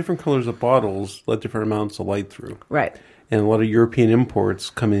different colors of bottles let different amounts of light through, right. and a lot of European imports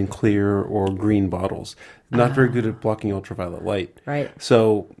come in clear or green bottles. Not very good at blocking ultraviolet light. Right.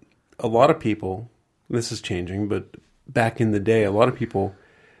 So a lot of people, this is changing, but back in the day, a lot of people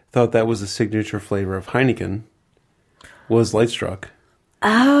thought that was the signature flavor of Heineken was light struck.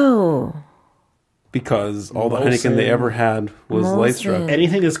 Oh. Because all the Molson. Heineken they ever had was light struck. Molson.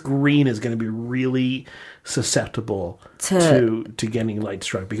 Anything that's green is going to be really susceptible to getting light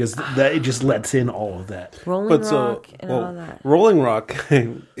struck because that it just lets in all of that. Rolling Rock and all that. Rolling Rock,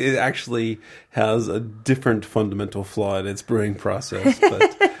 it actually has a different fundamental flaw in its brewing process.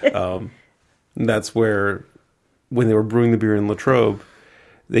 But that's where, when they were brewing the beer in Latrobe,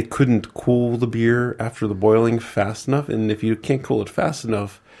 they couldn't cool the beer after the boiling fast enough. And if you can't cool it fast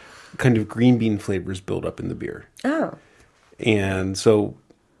enough, kind of green bean flavors build up in the beer. Oh. And so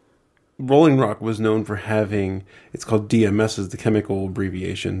Rolling Rock was known for having, it's called DMS is the chemical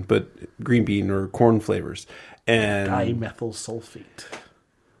abbreviation, but green bean or corn flavors. And Dimethyl sulfate.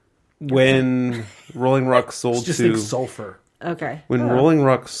 when Rolling Rock sold Just to think sulfur. Okay. when Rolling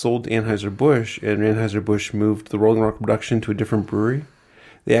Rock sold to Anheuser-Busch and Anheuser-Busch moved the Rolling Rock production to a different brewery,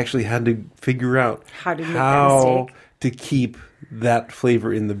 they actually had to figure out How to make that mistake. to keep that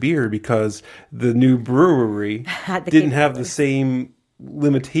flavor in the beer because the new brewery Had the didn't have the same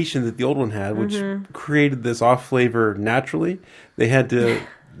limitation that the old one had, which Mm-hmm. created this off flavor naturally. They had to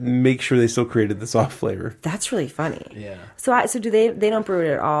make sure they still created this off flavor. That's really funny. Yeah. So do they don't brew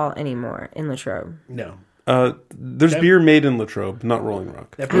it at all anymore in Latrobe? No. There's beer made in Latrobe, not Rolling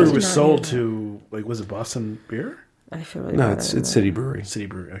Rock. That brewery did was not sold know to, like, was it Boston Beer? I feel really No, bad. it's City Brewery. City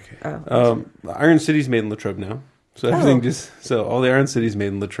Brewery, okay. Oh. Iron City's made in Latrobe now. So everything Oh. so all the Iron City's made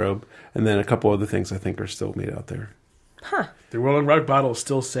in Latrobe, and then a couple other things I think are still made out there. The Rolling Rock bottles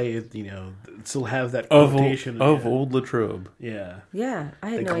still say it, still have that Of quotation. old Latrobe. Yeah. Yeah, I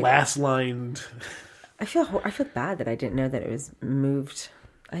had The no idea. glass lined. I feel bad that I didn't know that it was moved.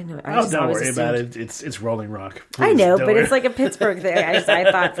 I know. I Oh, just don't always worry about assumed- it. It's Rolling Rock. I Please know, don't but worry. it's like a Pittsburgh thing. I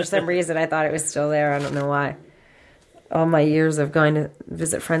thought for some reason I thought it was still there. I don't know why. All my years of going to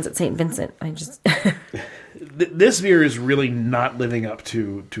visit friends at St. Vincent, I just This beer is really not living up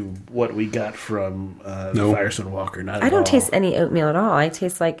to what we got from Nope. Firestone Walker. Not at I don't all. taste any oatmeal at all. I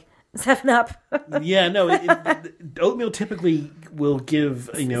taste like 7-Up. Yeah, no. Oatmeal typically will give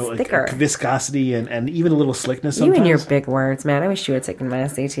a thicker. viscosity and even a little slickness. You Sometimes. and your big words, man. I wish you had taken my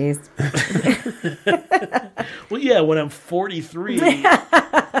SATs. Well, yeah. When I'm 43,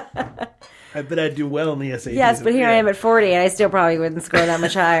 I bet I'd do well in the SATs. Yes, but here I Yeah. am at 40, and I still probably wouldn't score that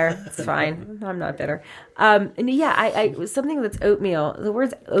much higher. It's fine. I'm not bitter. And yeah, I something that's oatmeal. The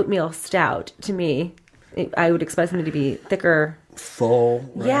words oatmeal stout to me, I would expect them to be thicker. Full.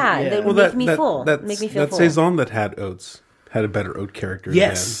 Right? Yeah, they would make me full. That's, Make me feel that full. saison that had oats had a better oat character.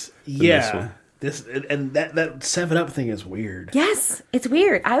 Yes. than this Yeah. one. This and that 7-Up thing is weird. Yes, it's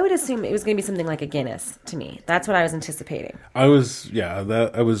weird. I would assume it was going to be something like a Guinness to me. That's what I was anticipating. I was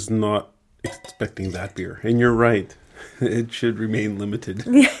not expecting that beer, and you're right. It should remain limited.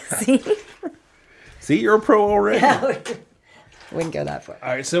 See, See, you're a pro already. wouldn't go that far. All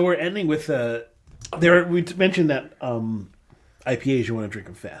right, so we're ending with we mentioned that IPAs you want to drink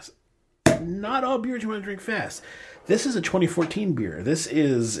them fast. Not all beers you want to drink fast. This is a 2014 beer. This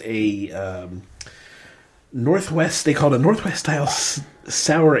is a Northwest. They call it a Northwest style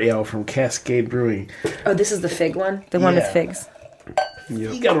sour ale from Cascade Brewing. Oh, this is the fig one? The one with Yeah. figs?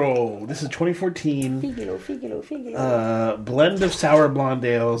 Figaro. This is 2014. Figaro. Blend of sour blonde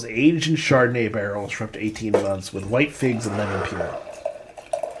ales aged in Chardonnay barrels for up to 18 months with white figs and lemon peel.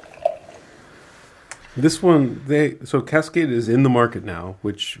 This one, so Cascade is in the market now,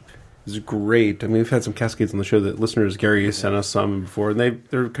 which is great. I mean, we've had some Cascades on the show that listeners, Gary has sent us some before, and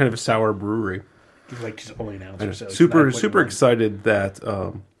they're kind of a sour brewery. Like just only an ounce or so. It's Super 9.1. excited that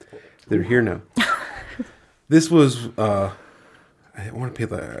they're here now. This was I want to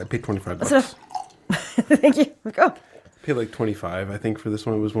pay I paid $25. Thank you. Go. Paid like $25, I think, for this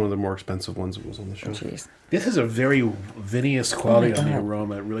one. It was one of the more expensive ones that was on the show. Jeez. This is a very vinous quality on the God.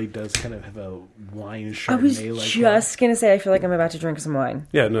 aroma. It really does kind of have a wine I was Chardonnay like. just going to say, I feel like I'm about to drink some wine.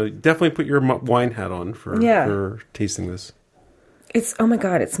 Yeah, no, definitely put your wine hat on for tasting this. It's, oh my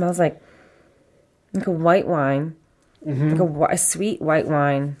God, it smells like a white wine. Like a sweet white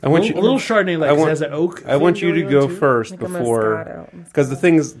wine. I want you, A little Chardonnay like it has an oak. I want thing you to going go on, too. first Like a before, Moscato. because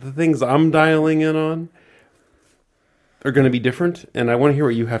the things I'm dialing in on are going to be different, and I want to hear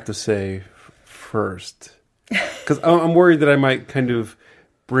what you have to say first. Because I'm worried that I might kind of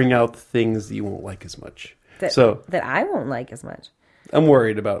bring out things that you won't like as much. That I won't like as much. I'm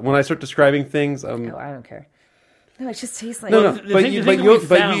worried about when I start describing things. Oh, I don't care. No, it just tastes like... No, the but thing you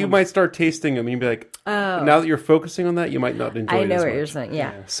we might start tasting them, and you'd be like, now that you're focusing on that, you might not enjoy I it know as what much. you're saying,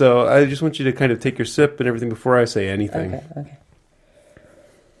 yeah. So I just want you to kind of take your sip and everything before I say anything. Okay.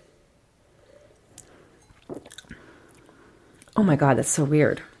 Oh my God, that's so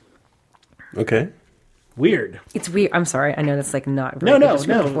weird. Okay. Weird. It's weird. I'm sorry. I know that's like not No, the no,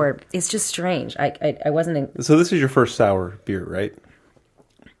 descriptive no. word. It's just strange. I wasn't... So this is your first sour beer, right?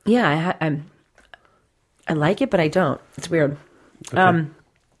 Yeah, I like it, but I don't. It's weird. Okay.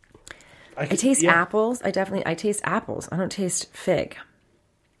 I taste apples. I taste apples. I don't taste fig.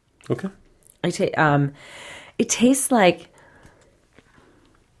 Okay. It tastes like...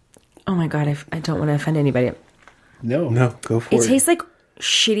 Oh my God, I don't want to offend anybody. No, go for it. It tastes like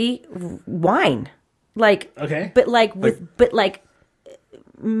shitty wine. Like, Okay. but like with, but like,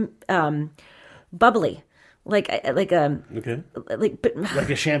 bubbly. Like Okay. but Like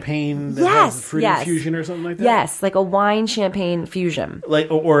a champagne that yes, has fruit yes. infusion or something like that? Yes, like a wine champagne fusion. Like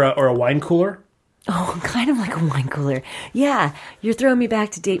or a wine cooler? Oh, kind of like a wine cooler. Yeah, you're throwing me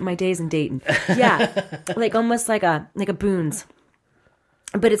back to my days in Dayton. Yeah, like almost like a Boone's.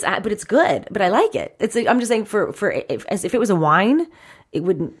 But it's good. But I like it. It's like, I'm just saying as if it was a wine, it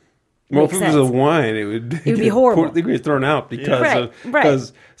wouldn't. Well, make if sense. it was a wine, it would be horrible. It would get thrown out because Right, right.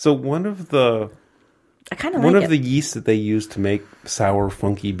 because so one of the I kind of one like of it. the yeasts that they use to make sour,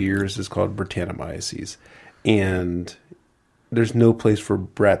 funky beers is called Brettanomyces, and there's no place for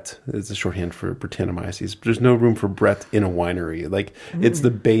Brett. It's a shorthand for Brettanomyces. There's no room for Brett in a winery. Like it's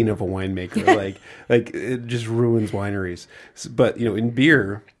the bane of a winemaker. like it just ruins wineries. But in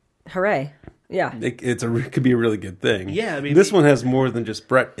beer, Hooray! Yeah. it could be a really good thing. Yeah, I mean, this one has more than just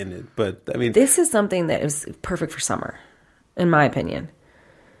Brett in it. But I mean, This is something that is perfect for summer, in my opinion.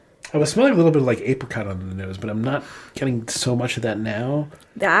 I was smelling a little bit like apricot on the nose, but I'm not getting so much of that now.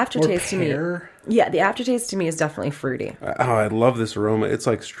 The aftertaste to me, pear. yeah, the aftertaste to me is definitely fruity. oh, I love this aroma. It's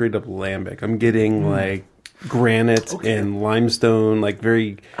like straight up lambic. I'm getting like granite and limestone, like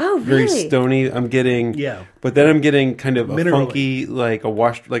very, very really? stony. I'm getting, Yeah. but then I'm getting kind of a Mineral-y. funky, like a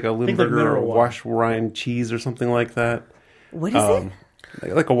Limburger or mineral a water. washed rind cheese or something like that. What is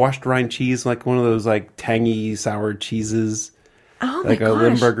it? Like a washed rind cheese, like one of those like tangy sour cheeses, Oh like my a gosh!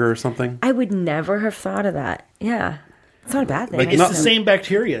 Limburger or something. I would never have thought of that. Yeah, it's not a bad thing. Like, I It's just the know- same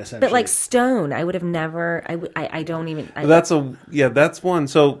bacteria, essentially. But like stone, I would have never. I don't even. That's one.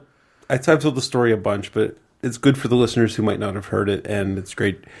 So I've told the story a bunch, but it's good for the listeners who might not have heard it, and it's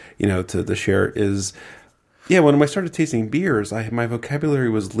great, to share. Is when I started tasting beers, my vocabulary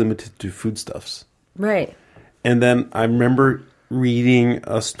was limited to foodstuffs, right. and then I remember reading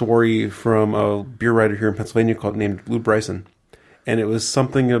a story from a beer writer here in Pennsylvania named Lou Bryson, and it was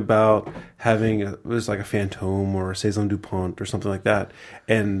something about it was like a Fantôme or a Saison Dupont or something like that,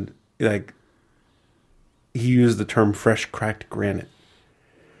 and like he used the term fresh cracked granite.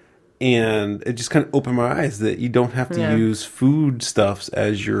 And it just kind of opened my eyes that you don't have to use foodstuffs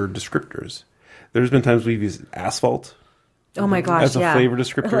as your descriptors. There's been times we've used asphalt Oh my gosh! as a yeah. flavor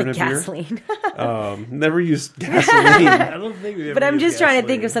descriptor like in a beer. gasoline. Never used gasoline. I don't think we've ever But I'm used just trying to gasoline.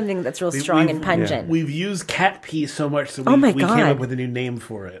 think of something that's real strong and pungent. We've used cat pee so much that Oh my we came God. up with a new name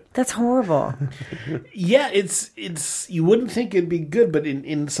for it. That's horrible. Yeah, it's you wouldn't think it'd be good, but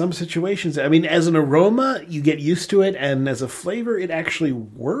in some situations, I mean, as an aroma, you get used to it, and as a flavor, it actually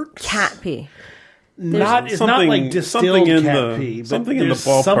works. Cat pee. It's not something- like distilled something in cat the- pee, but something in the there's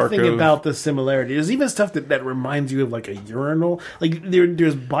ballpark something of- about the similarity. There's even stuff that reminds you of like a urinal. Like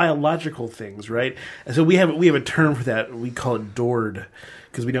there's biological things, right? And so we have a term for that. We call it DORD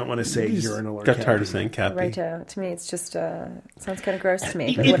because we don't want to say urinal or Got cat tired pee. of saying cat pee. Righto. To me, it's just sounds kind of gross to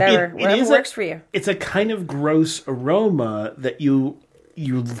me. But It whatever is works for you. It's a kind of gross aroma that you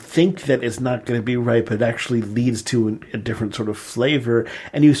think that it's not going to be right, but it actually leads to a different sort of flavor,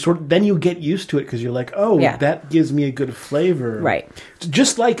 and then you get used to it because you're like, oh, Yeah. that gives me a good flavor, Right.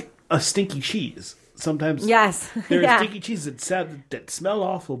 Just like a stinky cheese. Sometimes, Yes. there Yeah. are stinky cheeses that smell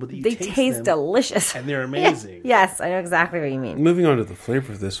awful, but you They taste them, delicious. and they're amazing. Yes, I know exactly what you mean. Moving on to the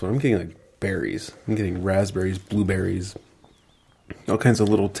flavor of this one, I'm getting like berries. I'm getting raspberries, blueberries, all kinds of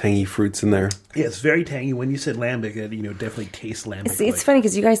little tangy fruits in there. Yeah, it's very tangy. When you said lambic, it definitely tastes lambic. See, it's funny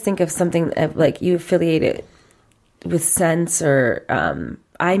because you guys think of something like you affiliate it with scents, or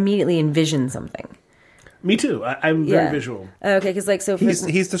I immediately envision something. Me too. I'm very visual. Okay, because like so. For,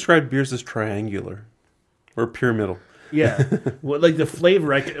 He's described beers as triangular or pyramidal. Yeah, well, like the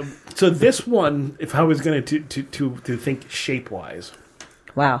flavor. So this one, if I was going to think shape wise,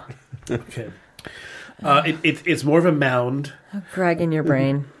 wow, okay, it's more of a mound. Greg, in your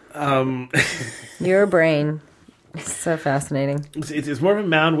brain, your brain, is so fascinating. It's more of a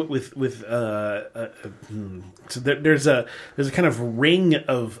mound with so there's a kind of ring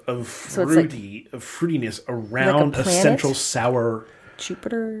of fruitiness around Like a a planet? central sour.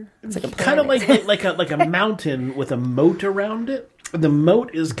 Jupiter, it's like a Kind of planet. like a mountain with a moat around it. The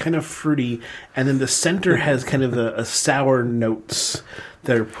moat is kind of fruity, and then the center has kind of a sour notes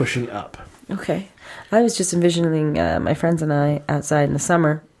that are pushing up. Okay, I was just envisioning my friends and I outside in the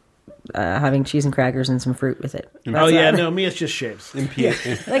summer. Having cheese and crackers and some fruit with it. Oh yeah, no, me it's just shapes.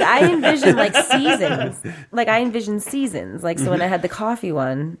 Like I envision like seasons. Like I envision seasons. Like so when I had the coffee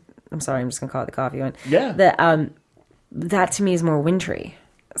one, I'm sorry, I'm just gonna call it the coffee one. Yeah. That to me is more wintry.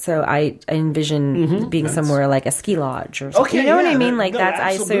 So I envision being somewhere like a ski lodge or something. Okay, You know what yeah, I mean? Like that's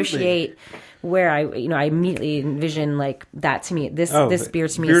absolutely. I associate where I immediately envision like that to me. This beer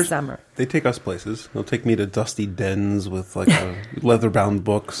to me beers, is summer. They take us places. They'll take me to dusty dens with like leather-bound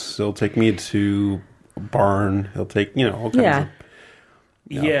books. They'll take me to a barn. They'll take all kinds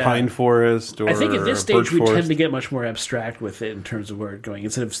of pine forest. Or I think at this stage birch we forest. tend to get much more abstract with it in terms of where it's going,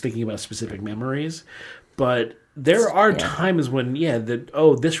 instead of thinking about specific memories. But there are times when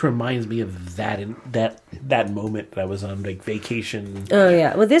this reminds me of that moment that I was on like vacation. Oh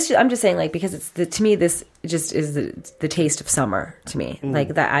yeah. Well, this I'm just saying like because it's to me this just is the taste of summer to me. Like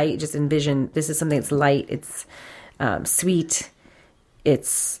that I just envision this is something that's light. It's sweet.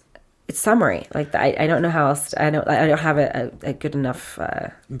 It's summery. Like I don't know how else. I don't have a good enough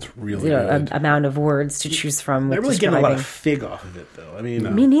It's really good. amount of words to choose from. I With really get a lot describing. of fig off of it, though. I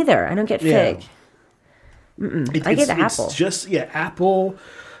mean, Me neither. I don't get Yeah. fig. I get apple. It's just apple,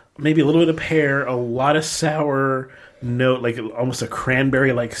 maybe a little bit of pear, a lot of sour note, like almost a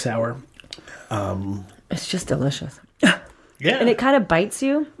cranberry like sour. It's just delicious. Yeah, And it kind of bites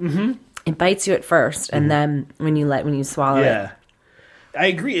you. Mm-hmm. It bites you at first, and then when you swallow it. I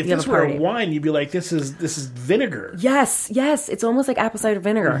agree. If You have this a were a party. wine, you'd be like, "This is vinegar." Yes, it's almost like apple cider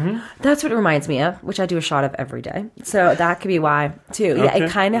vinegar. Mm-hmm. That's what it reminds me of, which I do a shot of every day. So that could be why too. Yeah,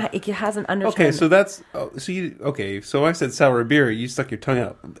 Okay. it has an undertone. Okay, so that's so I said sour beer. You stuck your tongue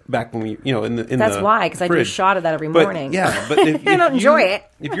out back when we in the that's the why because I do a fridge. shot of that every But, morning. Yeah, but if, I don't enjoy it.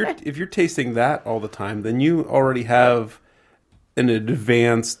 If you're tasting that all the time, then you already have an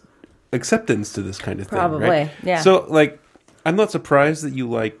advanced acceptance to this kind of thing. Probably, right? yeah. So like, I'm not surprised that you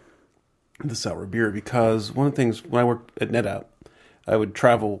like the sour beer because one of the things when I worked at NetApp, I would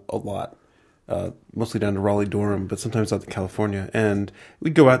travel a lot, mostly down to Raleigh, Durham, but sometimes out to California, and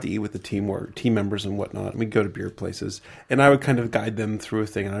we'd go out to eat with the team members and whatnot. And we'd go to beer places, and I would kind of guide them through a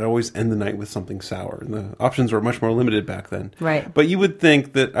thing, and I'd always end the night with something sour. And the options were much more limited back then. Right. But you would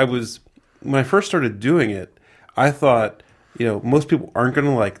think that when I first started doing it, I thought, most people aren't going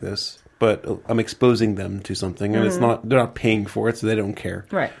to like this, but I'm exposing them to something, and they're not paying for it, so they don't care.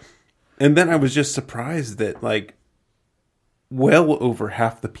 Right. And then I was just surprised that like well over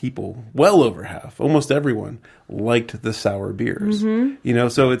half the people, almost everyone liked the sour beers.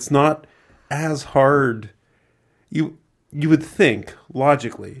 So it's not as hard. You would think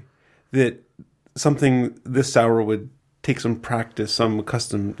logically that something this sour would take some practice,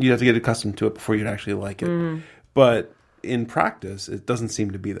 you'd have to get accustomed to it before you'd actually like it. But in practice, it doesn't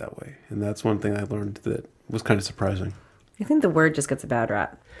seem to be that way. And that's one thing I learned that was kind of surprising. I think the word just gets a bad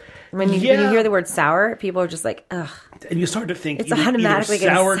rap. When you hear the word sour, people are just like, ugh. And you start to think It's either automatically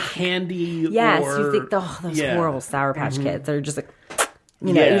getting sour sour. candy. Yes, or, you think those horrible Sour Patch Kids. They're just like,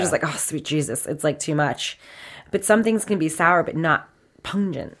 You know, Yeah. you're just like, oh, sweet Jesus, it's like too much. But some things can be sour, but not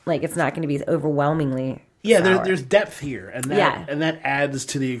pungent. Like it's not going to be overwhelmingly sour. There's depth here, and that adds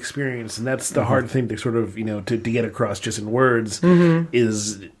to the experience, and that's the hard thing to sort of to get across just in words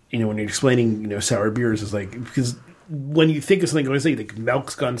is when you're explaining sour beers is like because when you think of something going to say like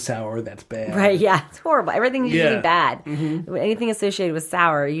milk's gone sour, that's bad, Right, yeah, it's horrible. Everything's usually Yeah. bad. Anything associated with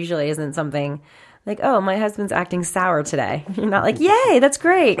sour usually isn't something like, oh, my husband's acting sour today. You're not like, yay, that's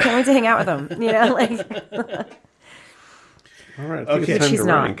great. Can't wait to hang out with him. Like, All right. Okay. It's but time she's to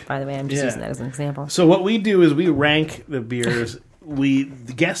not, rank. by the way. I'm just using that as an example. So what we do is we rank the beers. The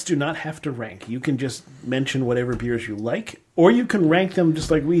guests do not have to rank. You can just mention whatever beers you like, or you can rank them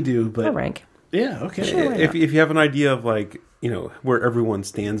just like we do. But I'll rank. yeah, okay. Sure. Why If not? you have an idea of like where everyone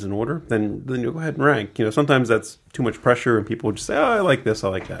stands in order, then you'll go ahead and rank. Sometimes that's too much pressure, and people just say, "Oh, I like this, I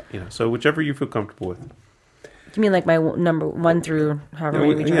like that." So whichever you feel comfortable with. You mean like my number 1 through however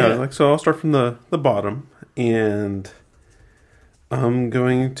many we Yeah, drink? like so. I'll start from the bottom, and I'm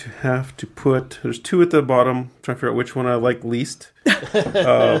going to have to put. There's 2 at the bottom. Trying to figure out which one I like least.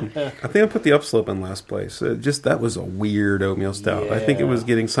 I think I put the Upslope in last place. That was a weird oatmeal stout. I think it was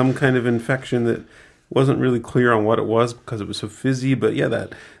getting some kind of infection that wasn't really clear on what it was because it was so fizzy. But yeah,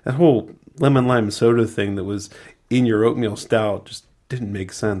 that whole lemon lime soda thing that was in your oatmeal stout just didn't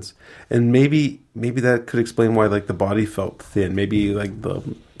make sense. And maybe that could explain why like the body felt thin. Maybe like the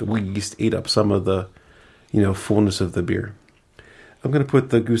yeast ate up some of the fullness of the beer. I'm going to put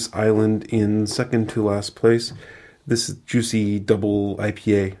the Goose Island in second to last place. This is Juicy Double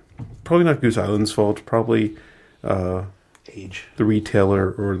IPA. Probably not Goose Island's fault. Probably Age. the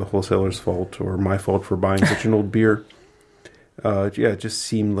retailer or the wholesaler's fault or my fault for buying such an old beer. It just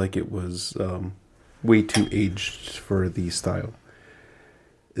seemed like it was way too aged for the style.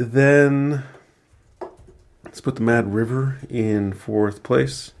 Then let's put the Mad River in fourth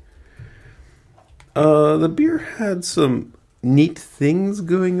place. The beer had some neat things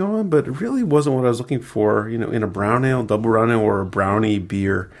going on, but it really wasn't what I was looking for, in a brown ale, double brown ale, or a brownie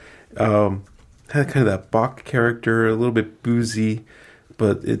beer. Had kind of that Bock character, a little bit boozy,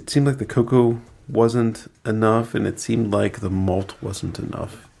 but it seemed like the cocoa wasn't enough, and it seemed like the malt wasn't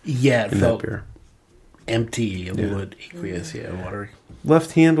enough Yeah, it in that felt beer. empty, a little bit aqueous, watery.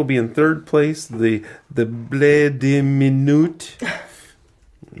 Left hand will be in third place. The Blé de Minute,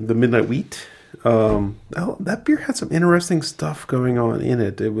 the Midnight Wheat. That beer had some interesting stuff going on in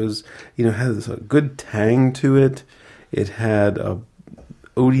it. It was, had this, a good tang to it. It had a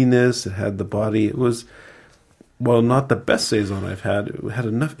oatiness. It had the body. It was, well, not the best saison I've had. It had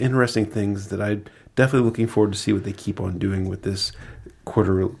enough interesting things that I'm definitely looking forward to see what they keep on doing with this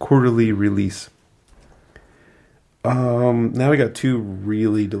quarterly release. Now we got 2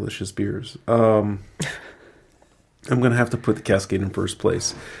 really delicious beers. I'm going to have to put the Cascade in first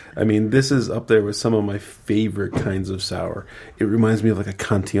place. I mean, this is up there with some of my favorite kinds of sour. It reminds me of like a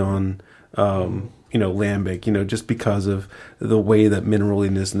Cantillon, lambic, just because of the way that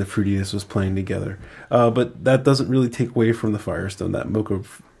mineraliness and the fruitiness was playing together. But that doesn't really take away from the Firestone. That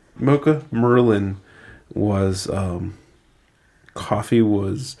Mocha Merlin was, coffee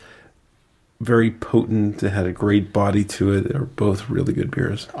was very potent. It had a great body to it. They're both really good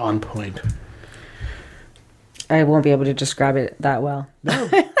beers. On point. I won't be able to describe it that well. No,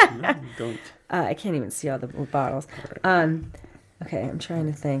 don't. I can't even see all the bottles. Okay, I'm trying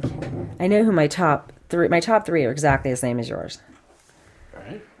to think. I know who my top 3 are exactly the same as yours. All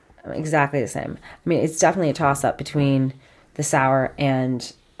right. Exactly the same. I mean, it's definitely a toss-up between the sour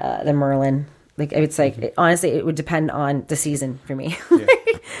and the Merlin. Like, it's like, honestly, it would depend on the season for me. Yeah.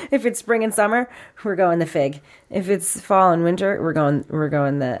 If it's spring and summer, we're going the fig. If it's fall and winter, we're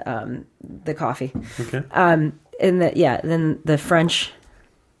going the coffee. Okay. Then the French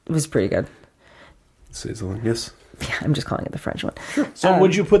was pretty good. Saison, yes. Yeah, I'm just calling it the French one. So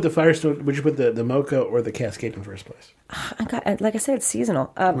would you put the Firestone, would you put the Mocha or the Cascade in first place? Like I said, it's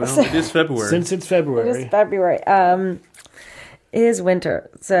seasonal. Well, it is February. Since it's February. It is February. It is winter.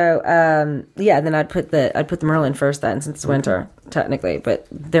 So then I'd put the Merlin first then, since it's winter technically. But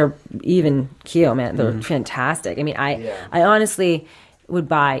they're even keel, man. They're fantastic. I mean, I honestly would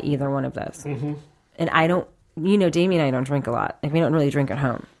buy either one of those. And I don't, Damien and I don't drink a lot. Like, we don't really drink at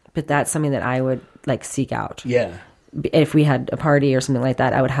home. But that's something that I would like seek out. Yeah. If we had a party or something like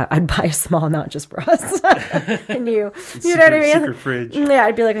that, I'd buy a small amount just for us and you know what I mean? Secret fridge. Yeah,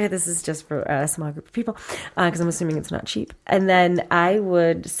 I'd be like, okay, this is just for a small group of people, because I'm assuming it's not cheap. And then I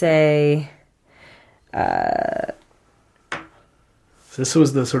would say, So this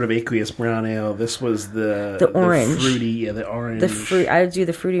was the sort of aqueous brown ale. This was the orange. the fruity, the orange. the fruit. I would do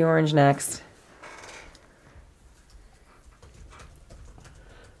the fruity orange next.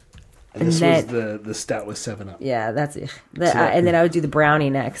 This then, was the stout with 7-Up. yeah, that's it. And then I would do the brownie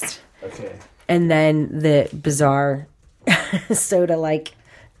next. Okay. And then the bizarre soda like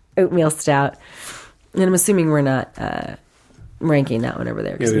oatmeal stout. And I'm assuming we're not ranking that one over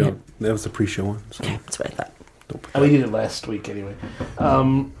there. Yeah, that was the pre-show one. So Okay, that's what I thought. don't put We did it last week anyway.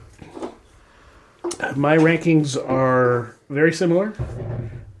 My rankings are very similar.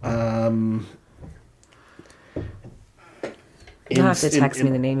 You'll have to text me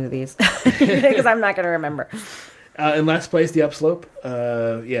the names of these because I'm not going to remember. In last place, the Upslope.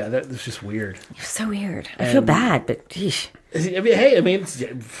 Yeah, that was just weird. You're so weird. I feel bad, but geesh.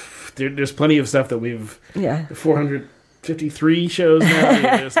 There's plenty of stuff that we've... Yeah. 453 shows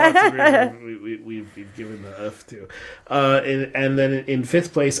now. There's lots of we've given the F to. And then in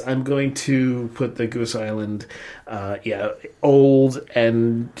fifth place, I'm going to put the Goose Island. Old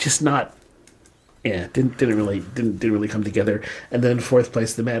and just not... Yeah, didn't really come together. And then in fourth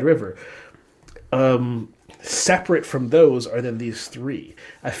place, the Mad River. Separate from those are then these three.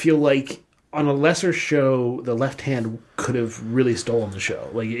 I feel like on a lesser show, the Left Hand could have really stolen the show.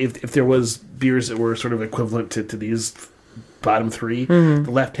 Like if there was beers that were sort of equivalent to these bottom three, the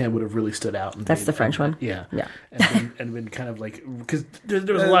Left Hand would have really stood out. And That's the French one? Yeah. Yeah. And been kind of like... Because there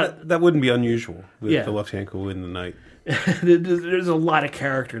was a lot... that wouldn't be unusual. Yeah. The left hand could win the night. There's a lot of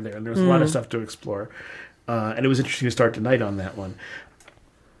character there, and there's a lot of stuff to explore. And it was interesting to start tonight on that one.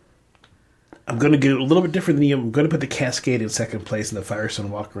 I'm going to get a little bit different than you. I'm going to put the Cascade in second place and the Firestone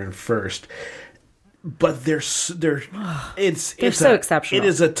Walker in first. But they're so exceptional. It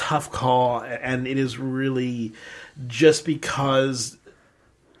is a tough call, and it is really just because,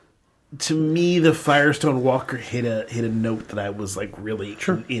 to me, the Firestone Walker hit a note that I was like really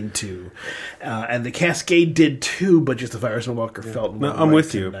into, and the Cascade did too. But just the Firestone Walker felt. No, I'm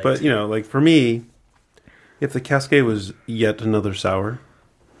with you, tonight. but like for me, if the Cascade was yet another sour,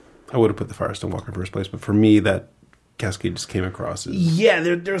 I would have put the Firestone Walker in first place. But for me, that Cascade just came across as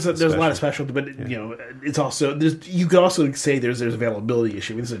there's a lot of specialty, but it's also you could also say there's availability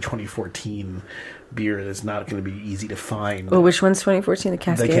issue. I mean, this is a 2014 beer that's not going to be easy to find. Well, which one's 2014? The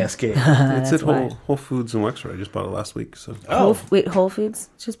Cascade? The Cascade. it's at Whole Foods in Wexford. I just bought it last week. So Whole Foods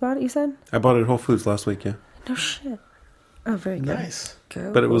just bought it, you said? I bought it at Whole Foods last week. Yeah, No shit. Oh, very good. Nice.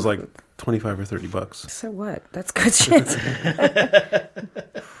 Go. but it was like $25 or $30. So what? That's good shit.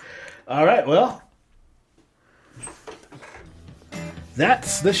 All right, well,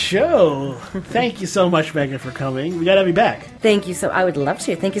 that's the show. Thank you so much, Megan, for coming. We got to have you back. Thank you. I would love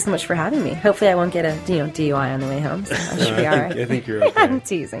to. Thank you so much for having me. Hopefully I won't get a DUI on the way home. So I should be all right. I think you're okay. I'm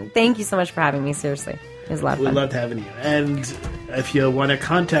teasing. Thank you so much for having me. Seriously. It was a lot of We fun. loved having you. And if you want to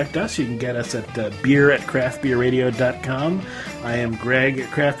contact us, you can get us at beer@craftbeerradio.com. I am Greg at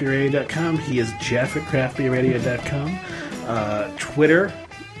craftbeerradio.com. He is Jeff at craftbeerradio.com. Twitter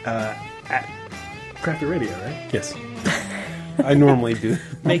at Craft Beer Radio, right? Yes, I normally do.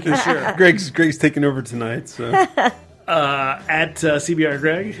 Making sure. Greg's taking over tonight. So At CBR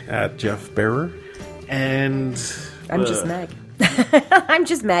Greg. at Jeff Bearer. And... I'm just Meg. I'm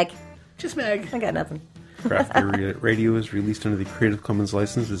just Meg. Just Meg. I got nothing. Craft Beer Radio is released under the Creative Commons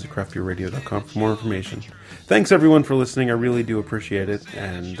license. Visit craftbeerradio.com for more information. Thanks, everyone, for listening. I really do appreciate it.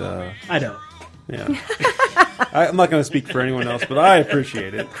 And, I don't. yeah. I'm not going to speak for anyone else, but I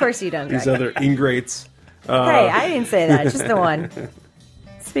appreciate it. Of course you don't, Greg. These other ingrates. Hey, I didn't say that. Just the one.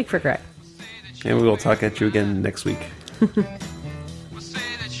 Speak for Greg. And we will talk at you again next week.